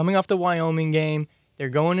they're coming off the Wyoming game. They're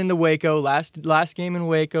going into Waco, last game in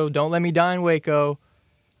Waco. Don't let me die in Waco.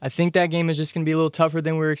 I think that game is just going to be a little tougher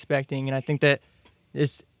than we were expecting, and I think that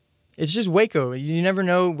it's just Waco. You never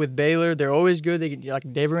know with Baylor; they're always good.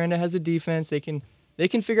 Like Dave Aranda has the defense. They can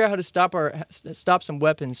figure out how to stop some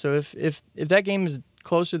weapons. So if that game is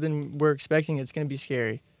closer than we're expecting, it's going to be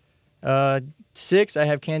scary. 6, I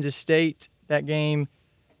have Kansas State. That game,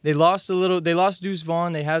 they lost a little. They lost Deuce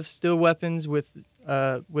Vaughn. They have still weapons with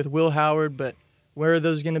Will Howard, but where are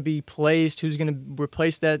those going to be placed? Who's going to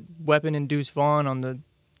replace that weapon in Deuce Vaughn on the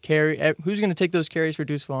carry? Who's going to take those carries for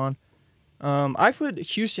Deuce Vaughn? I put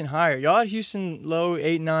Houston higher. Y'all had Houston low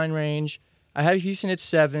 8-9 range. I had Houston at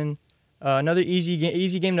 7. Another easy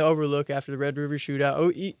game to overlook after the Red River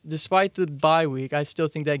Shootout. Despite the bye week, I still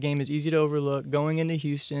think that game is easy to overlook. Going into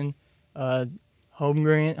Houston,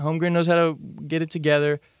 Holmgren knows how to get it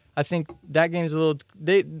together. I think that game's a little.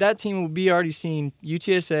 That team will be already seen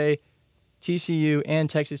UTSA, TCU, and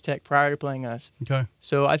Texas Tech prior to playing us. Okay.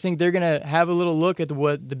 So I think they're going to have a little look at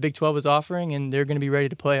what the Big 12 is offering, and they're going to be ready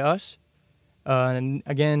to play us. And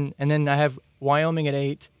then I have Wyoming at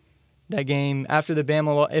 8. That game after the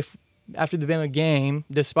Bama game,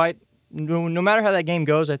 despite no matter how that game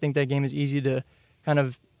goes, I think that game is easy to kind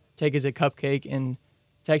of take as a cupcake. And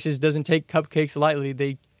Texas doesn't take cupcakes lightly.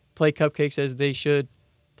 They play cupcakes as they should.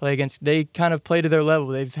 They kind of play to their level.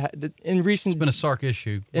 They've had it's been a Sark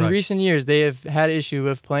issue. In recent years, they have had issue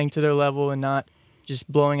of playing to their level and not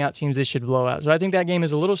just blowing out teams they should blow out. So I think that game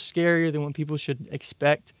is a little scarier than what people should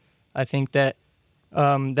expect. I think that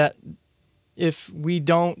that if we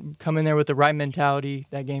don't come in there with the right mentality,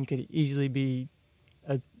 that game could easily be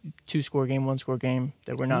a 2-score game, 1-score game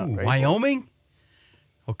that we're not ready Wyoming?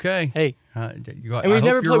 For. Okay. Hey, I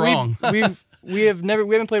hope you're wrong. we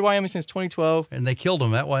haven't played Wyoming since 2012. And they killed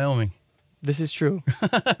them at Wyoming. This is true.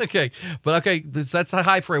 Okay, that's a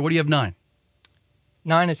high for you. What do you have 9?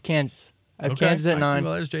 9 is Kansas. I have Kansas at 9.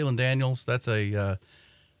 Well, there's Jalen Daniels. That's a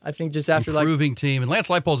I think just after improving team. And Lance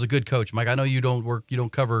Leipold's a good coach, Mike. I know you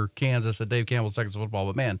don't cover Kansas at Dave Campbell's Texas Football,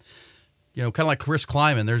 but man, kind of like Chris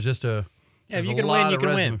Kleiman, there's just a if you can win, you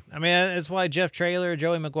can win. I mean, that's why Jeff Traylor,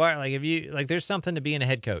 Joey McGuire, there's something to being a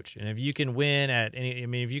head coach, and if you can win at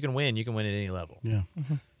any, if you can win at any level. Yeah.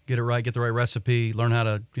 Mm-hmm. Get it right, get the right recipe, learn how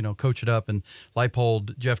to coach it up. And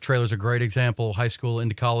Leipold, Jeff Traylor's a great example. High school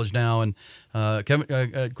into college now, and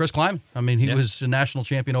Chris Kleiman. I mean, he was a national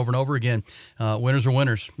champion over and over again. Winners are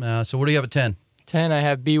winners. So what do you have at 10? 10, I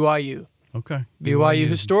have BYU. Okay, BYU.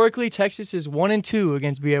 Historically, Texas is 1-2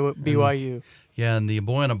 against BYU. Yeah, and the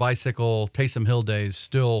boy on a bicycle, Taysom Hill days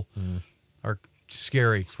still are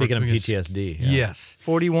scary. Speaking of PTSD, yes,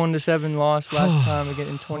 41-7 loss last time again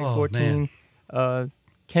in 2014.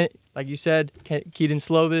 Like you said, Keaton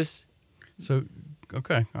Slovis. So,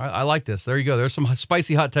 okay, I like this. There you go. There's some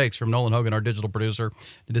spicy hot takes from Nolan Hogan, our digital producer.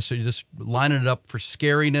 Just lining it up for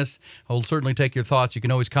scariness. I'll certainly take your thoughts. You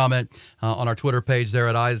can always comment on our Twitter page there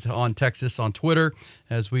at Eyes on Texas on Twitter.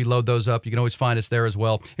 As we load those up, you can always find us there as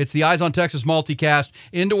well. It's the Eyes on Texas multicast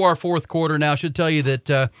into our fourth quarter now. Should tell you that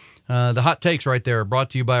the hot takes right there are brought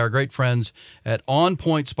to you by our great friends at On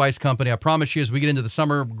Point Spice Company. I promise you, as we get into the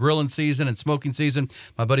summer grilling season and smoking season,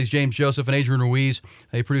 my buddies James Joseph and Adrian Ruiz,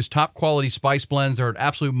 they produce top-quality spice blends. They're an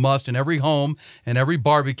absolute must in every home and every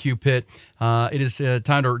barbecue pit. It is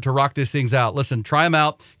time to rock these things out. Listen, try them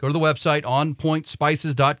out. Go to the website,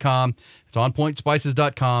 onpointspices.com. It's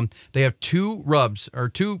onpointspices.com. They have 2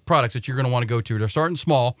 products that you're going to want to go to. They're starting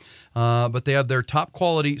small, but they have their top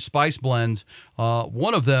quality spice blends.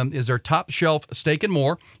 One of them is their top shelf steak and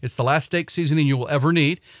more. It's the last steak seasoning you will ever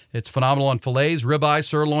need. It's phenomenal on fillets, ribeyes,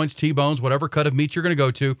 sirloins, T-bones, whatever cut of meat you're going to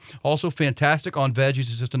go to. Also fantastic on veggies.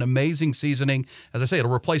 It's just an amazing seasoning. As I say,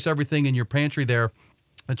 it'll replace everything in your pantry there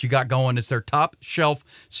that you got going. It's their top shelf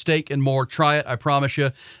steak and more. Try it, I promise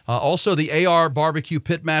you. Also, the AR Barbecue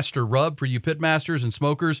Pitmaster Rub for you pitmasters and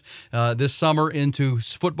smokers this summer into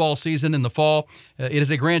football season in the fall. It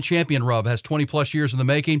is a grand champion rub. Has 20-plus years in the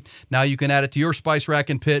making. Now you can add it to your spice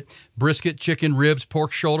rack and pit. Brisket, chicken, ribs,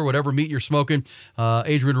 pork shoulder, whatever meat you're smoking.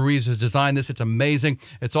 Adrian Ruiz has designed this. It's amazing.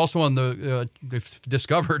 It's also on they've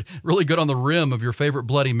discovered, really good on the rim of your favorite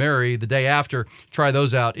Bloody Mary the day after. Try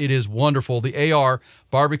those out. It is wonderful. The AR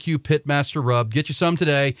Barbecue Pitmaster Rub. Get you some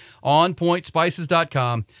today.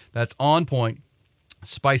 OnPointSpices.com. That's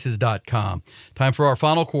OnPointSpices.com. Time for our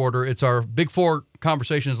final quarter. It's our Big Four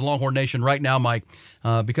conversation as the Longhorn Nation right now, Mike,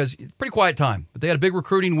 because it's a pretty quiet time. But they had a big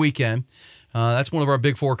recruiting weekend. That's one of our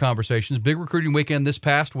Big Four conversations. Big recruiting weekend this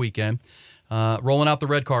past weekend. Rolling out the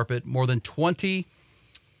red carpet. More than 20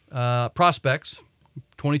 prospects.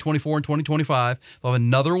 2024 and 2025. They'll have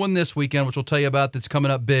another one this weekend, which we'll tell you about. That's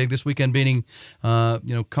coming up big. This weekend being,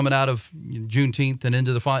 coming out of Juneteenth and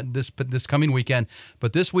into this coming weekend.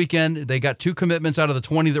 But this weekend they got 2 commitments out of the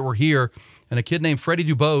 20 that were here, and a kid named Freddie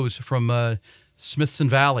Dubose from Smithson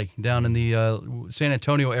Valley down in the San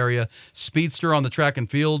Antonio area. Speedster on the track and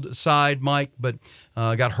field side, Mike, but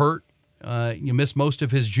got hurt. You missed most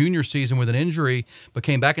of his junior season with an injury, but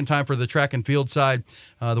came back in time for the track and field side.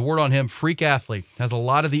 The word on him, freak athlete. Has a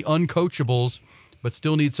lot of the uncoachables, but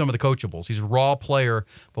still needs some of the coachables. He's a raw player,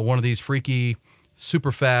 but one of these freaky,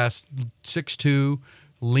 super fast, 6'2",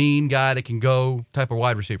 lean guy that can go type of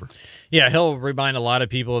wide receiver. Yeah, he'll remind a lot of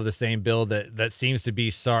people of the same build that seems to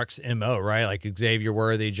be Sark's MO, right? Like Xavier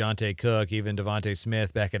Worthy, Jonte Cook, even Devontae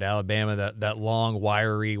Smith back at Alabama, that long,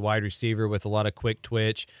 wiry wide receiver with a lot of quick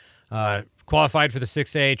twitch. Qualified for the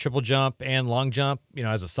 6A triple jump and long jump,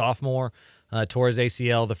 as a sophomore. Tore his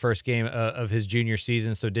ACL the first game of his junior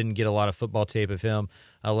season, so didn't get a lot of football tape of him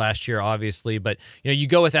last year, obviously. But you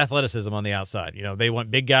go with athleticism on the outside. They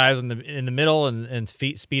want big guys in the middle and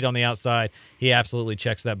speed on the outside. He absolutely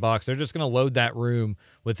checks that box. They're just going to load that room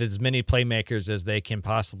with as many playmakers as they can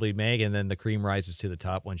possibly make, and then the cream rises to the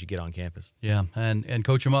top once you get on campus. Yeah, and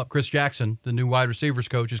coach him up. Chris Jackson, the new wide receivers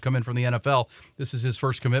coach, has come in from the NFL. This is his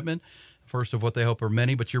first commitment, first of what they hope are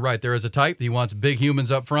many. But you're right, there is a type. He wants big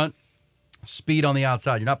humans up front. Speed on the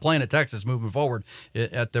outside. You're not playing at Texas moving forward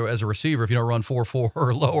as a receiver if you don't run 4.4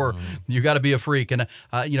 or lower. You got to be a freak. And,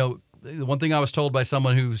 the one thing I was told by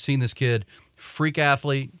someone who's seen this kid, freak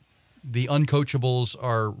athlete, the uncoachables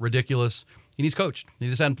are ridiculous. He needs coached. He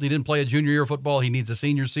didn't play a junior year of football. He needs a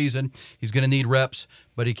senior season. He's going to need reps,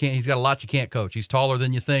 but he's got a lot you can't coach. He's taller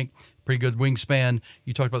than you think, pretty good wingspan.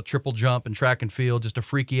 You talked about the triple jump and track and field, just a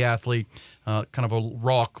freaky athlete, kind of a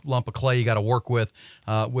raw lump of clay you got to work with,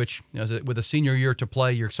 which, with a senior year to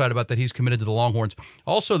play, you're excited about that he's committed to the Longhorns.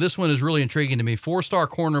 Also, this one is really intriguing to me. 4-star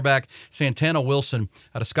cornerback Santana Wilson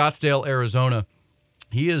out of Scottsdale, Arizona.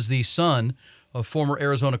 He is the son of former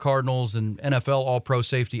Arizona Cardinals and NFL All-Pro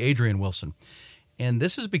safety Adrian Wilson. And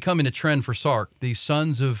this is becoming a trend for Sark, the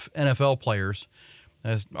sons of NFL players,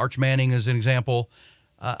 as Arch Manning is an example.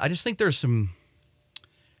 I just think there's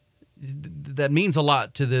that means a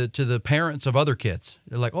lot to the parents of other kids.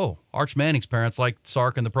 They're like, oh, Arch Manning's parents like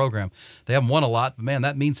Sark in the program. They haven't won a lot, but man,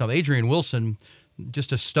 that means something. Adrian Wilson,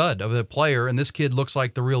 just a stud of a player, and this kid looks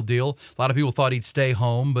like the real deal. A lot of people thought he'd stay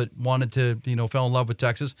home, but wanted to, fell in love with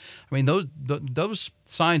Texas. I mean, those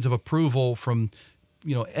signs of approval from,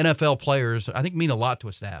 NFL players, I think mean a lot to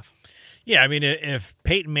a staff. Yeah, I mean, if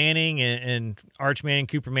Peyton Manning and Arch Manning,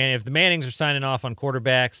 Cooper Manning, if the Mannings are signing off on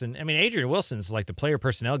quarterbacks, and I mean, Adrian Wilson's like the player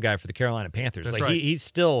personnel guy for the Carolina Panthers. That's like right. He's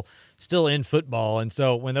still in football, and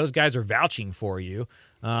so when those guys are vouching for you,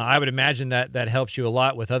 I would imagine that helps you a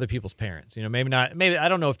lot with other people's parents. Maybe not. Maybe I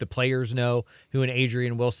don't know if the players know who an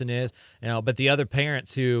Adrian Wilson is, but the other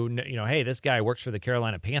parents who, hey, this guy works for the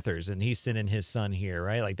Carolina Panthers and he's sending his son here,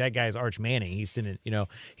 right? Like that guy's Arch Manning. He's sending,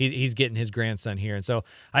 he's getting his grandson here, and so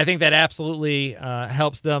I think that absolutely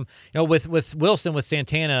helps them. With Wilson, with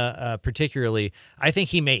Santana particularly, I think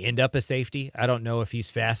he may end up a safety. I don't know if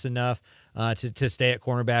he's fast enough to stay at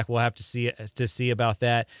cornerback. We'll have to see about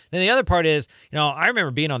that. Then the other part is, I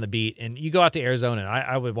remember being on the beat, and you go out to Arizona, and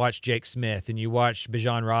I would watch Jake Smith, and you watch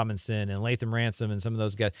Bijan Robinson and Latham Ransom and some of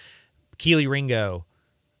those guys. Keely Ringo,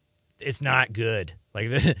 it's not good. Like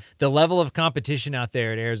the level of competition out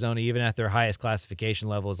there at Arizona, even at their highest classification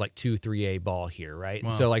level, is like 2-3A ball here, right? Wow.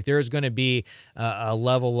 So like there's going to be a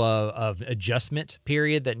level of adjustment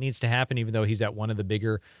period that needs to happen, even though he's at one of the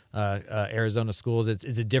bigger Arizona schools. It's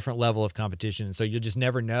a different level of competition, and so you'll just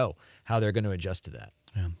never know how they're going to adjust to that.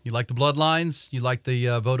 Yeah. You like the bloodlines. You like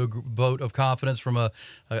the vote of confidence from a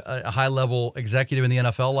high-level executive in the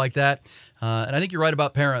NFL like that. And I think you're right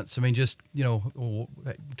about parents. I mean, just,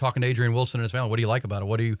 talking to Adrian Wilson and his family, what do you like about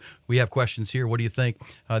it? We have questions here. What do you think?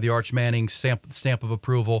 The Arch Manning stamp of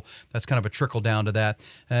approval, that's kind of a trickle down to that.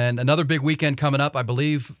 And another big weekend coming up, I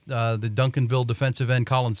believe the Duncanville defensive end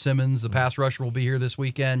Colin Simmons, the pass rusher, will be here this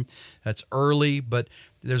weekend. That's early, but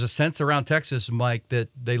there's a sense around Texas, Mike, that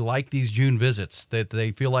they like these June visits, that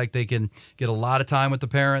they feel like they can get a lot of time with the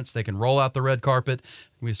parents. They can roll out the red carpet.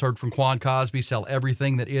 We just heard from Quan Cosby, sell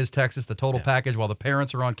everything that is Texas, the total package, while the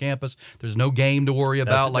parents are on campus. There's no game to worry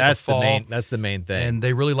about that's the fall. That's the main thing. And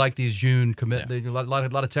they really like these June commit. A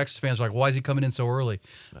lot of Texas fans are like, why is he coming in so early?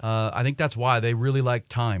 I think that's why they really like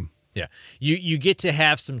time. Yeah, you get to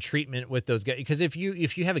have some treatment with those guys, because if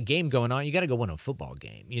you have a game going on, you got to go win a football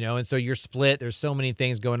game, and so you're split. There's so many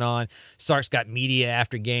things going on. Sark's got media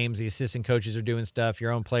after games. The assistant coaches are doing stuff.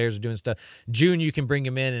 Your own players are doing stuff. June, you can bring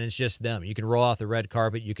them in, and it's just them. You can roll out the red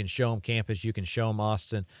carpet. You can show them campus. You can show them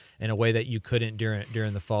Austin in a way that you couldn't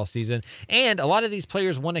during the fall season. And a lot of these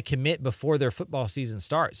players want to commit before their football season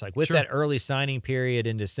starts. Like with that early signing period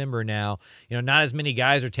in December now, not as many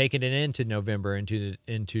guys are taking it into November, into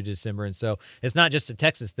December. And so it's not just a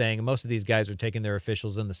Texas thing. Most of these guys are taking their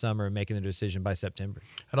officials in the summer and making their decision by September.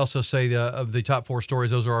 I'd also say of the top 4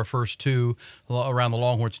 stories, those are our first 2 around the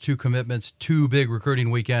Longhorns, 2 commitments, 2 big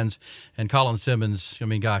recruiting weekends. And Colin Simmons,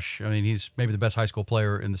 he's maybe the best high school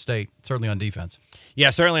player in the state, certainly on defense.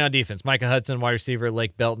 Yeah, certainly on defense. Micah Hudson, wide receiver at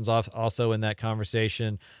Lake Belton's also in that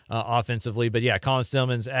conversation offensively. But yeah, Colin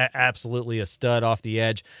Simmons, absolutely a stud off the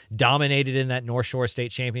edge. Dominated in that North Shore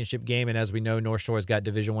State Championship game. And as we know, North Shore's got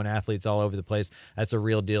Division I athletes all over the place. That's a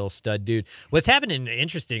real deal stud dude. What's happening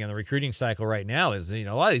interesting on the recruiting cycle right now is, a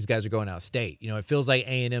lot of these guys are going out of state. It feels like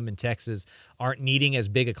A&M and Texas aren't needing as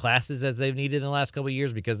big of classes as they've needed in the last couple of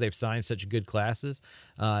years because they've signed such good classes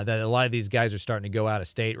that a lot of these guys are starting to go out of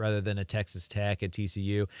state rather than a Texas Tech, a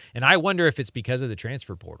TCU. And I wonder if it's because of the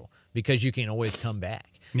transfer portal, because you can always come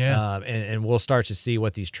back. Yeah. And we'll start to see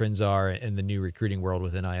what these trends are in the new recruiting world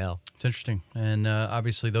with NIL. It's interesting. And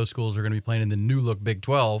obviously those schools are going to be playing in the new look Big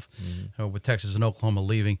 12 with Texas and Oklahoma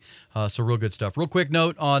leaving. So real good stuff. Real quick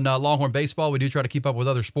note on Longhorn baseball. We do try to keep up with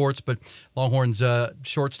other sports, but Longhorns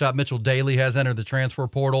shortstop Mitchell Daly has entered the transfer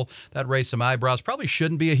portal. That raised some eyebrows. Probably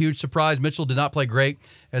shouldn't be a huge surprise. Mitchell did not play great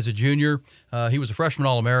as a junior. He was a freshman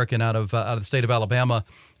All-American out of the state of Alabama.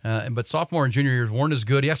 But sophomore and junior years weren't as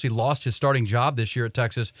good. He actually lost his starting job this year at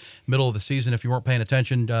Texas, middle of the season. If you weren't paying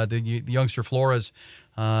attention, the youngster Flores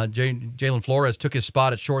Jalen Flores took his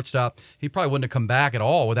spot at shortstop. He probably wouldn't have come back at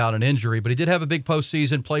all without an injury, but he did have a big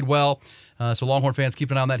postseason, played well. So Longhorn fans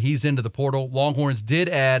keep an eye on that. He's into the portal. Longhorns did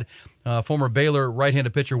add former Baylor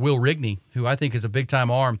right-handed pitcher Will Rigney, who I think is a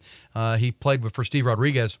big-time arm. He played for Steve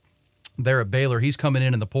Rodriguez there at Baylor. He's coming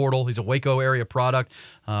in the portal. He's a Waco area product,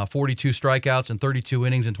 42 strikeouts and 32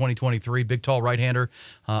 innings in 2023. Big, tall right-hander.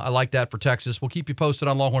 I like that for Texas. We'll keep you posted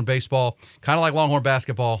on Longhorn baseball, kind of like Longhorn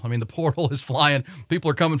basketball. I mean, the portal is flying.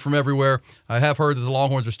 People are coming from everywhere. I have heard that the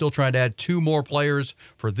Longhorns are still trying to add 2 more players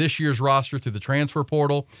for this year's roster through the transfer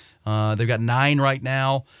portal. They've got 9 right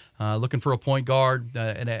now. Looking for a point guard,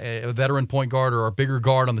 and a veteran point guard or a bigger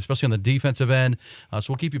guard, especially on the defensive end. So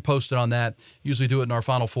we'll keep you posted on that. Usually do it in our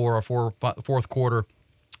Final Four, our fourth quarter,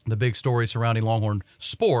 the big story surrounding Longhorn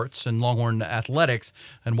sports and Longhorn athletics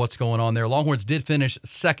and what's going on there. Longhorns did finish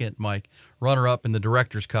second, Mike, runner-up in the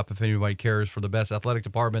Director's Cup, if anybody cares, for the best athletic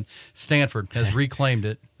department. Stanford has reclaimed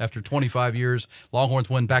it after 25 years. Longhorns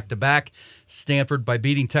win back-to-back. Stanford, by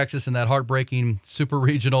beating Texas in that heartbreaking super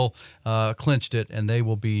regional, clinched it, and they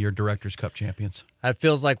will be your Director's Cup champions. That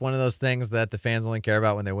feels like one of those things that the fans only care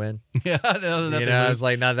about when they win. Yeah, it's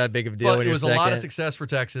like not that big of a deal. Well, when it was you're a lot of second. success for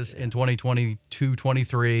Texas in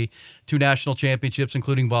 2022-23. 2 national championships,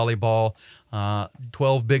 including volleyball.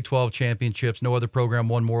 12 Big 12 championships. No other program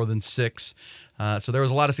won more than 6. So there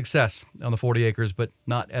was a lot of success on the 40 acres, but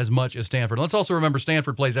not as much as Stanford. Let's also remember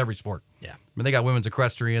Stanford plays every sport. Yeah. I mean, they got women's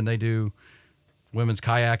equestrian. They do women's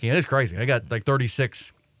kayaking. It's crazy. They got like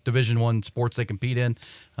 36 Division I sports they compete in,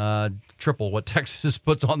 triple what Texas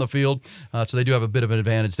puts on the field. So they do have a bit of an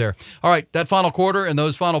advantage there. All right, that final quarter and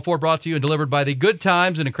those Final Four brought to you and delivered by the Good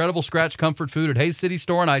Times and Incredible Scratch Comfort Food at Hayes City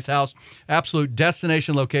Store and Ice House. Absolute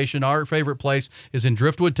destination location. Our favorite place is in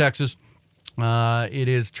Driftwood, Texas. It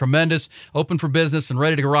is tremendous, open for business and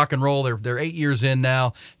ready to rock and roll. They're 8 years in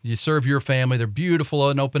now. You serve your family. They're beautiful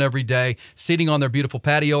and open every day, seating on their beautiful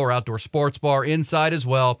patio or outdoor sports bar, inside as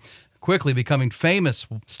well. Quickly becoming famous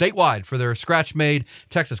statewide for their scratch-made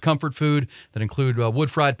Texas comfort food that include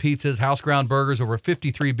wood-fried pizzas, house-ground burgers, over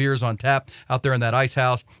 53 beers on tap out there in that ice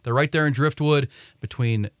house. They're right there in Driftwood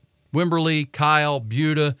between Wimberley, Kyle,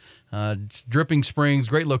 Buda, Dripping Springs.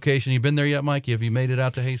 Great location. You been there yet, Mike? Have you made it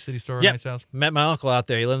out to Hayes City Store and Ice House? Met my uncle out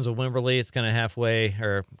there. He lives in Wimberley. It's kind of halfway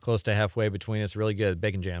or close to halfway between us. Really good.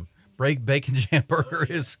 Bacon jam. Bacon jam burger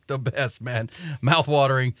is the best, man.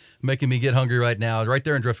 Mouth-watering, making me get hungry right now. Right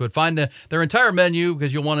there in Driftwood. Find their entire menu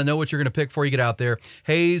because you'll want to know what you're going to pick before you get out there.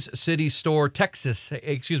 Hayes City Store, Texas,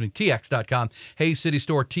 TX.com. Hayes City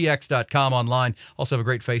Store, TX.com online. Also have a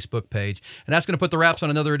great Facebook page. And that's going to put the wraps on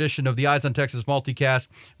another edition of the Eyes on Texas multicast.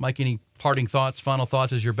 Mike, any parting thoughts, final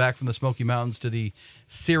thoughts as you're back from the Smoky Mountains to the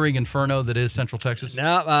searing inferno that is Central Texas?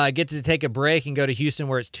 No, I get to take a break and go to Houston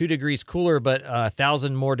where it's 2 degrees cooler, but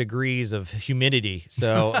 1,000 more degrees of humidity.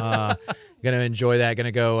 So going to enjoy that. Going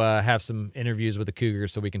to go have some interviews with the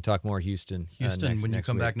Cougars so we can talk more Houston. When you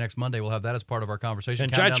come back next Monday, we'll have that as part of our conversation.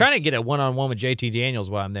 And trying to get a one-on-one with JT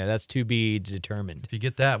Daniels while I'm there. That's to be determined. If you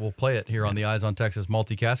get that, we'll play it here on the Eyes on Texas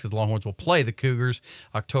multicast because the Longhorns will play the Cougars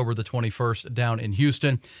October the 21st down in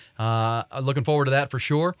Houston. Looking forward to that for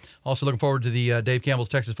sure. Also looking forward to the Dave Campbell's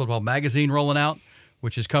Texas Football Magazine rolling out,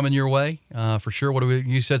 which is coming your way for sure.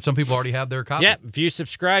 You said some people already have their copy. Yeah, if you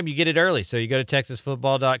subscribe, you get it early. So you go to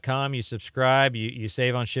texasfootball.com, you subscribe, you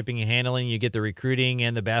save on shipping and handling, you get the recruiting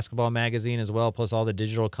and the basketball magazine as well, plus all the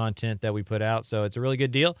digital content that we put out. So it's a really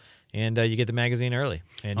good deal. And you get the magazine early,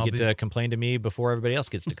 and you get to complain to me before everybody else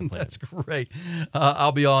gets to complain. That's great.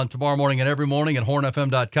 I'll be on tomorrow morning and every morning at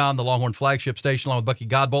hornfm.com, the Longhorn flagship station, along with Bucky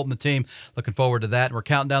Godbolt and the team. Looking forward to that. And we're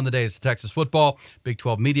counting down the days to Texas football. Big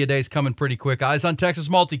 12 Media Days coming pretty quick. Eyes on Texas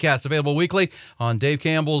multicast available weekly on Dave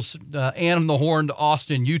Campbell's and the Horned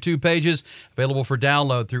Austin YouTube pages. Available for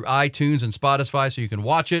download through iTunes and Spotify so you can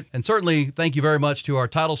watch it. And certainly thank you very much to our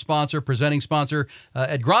title sponsor, presenting sponsor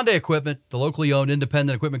at Grande Equipment, the locally owned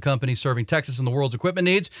independent equipment company serving Texas and the world's equipment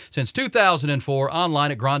needs since 2004,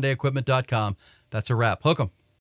 online at grandeequipment.com. That's a wrap. Hook 'em.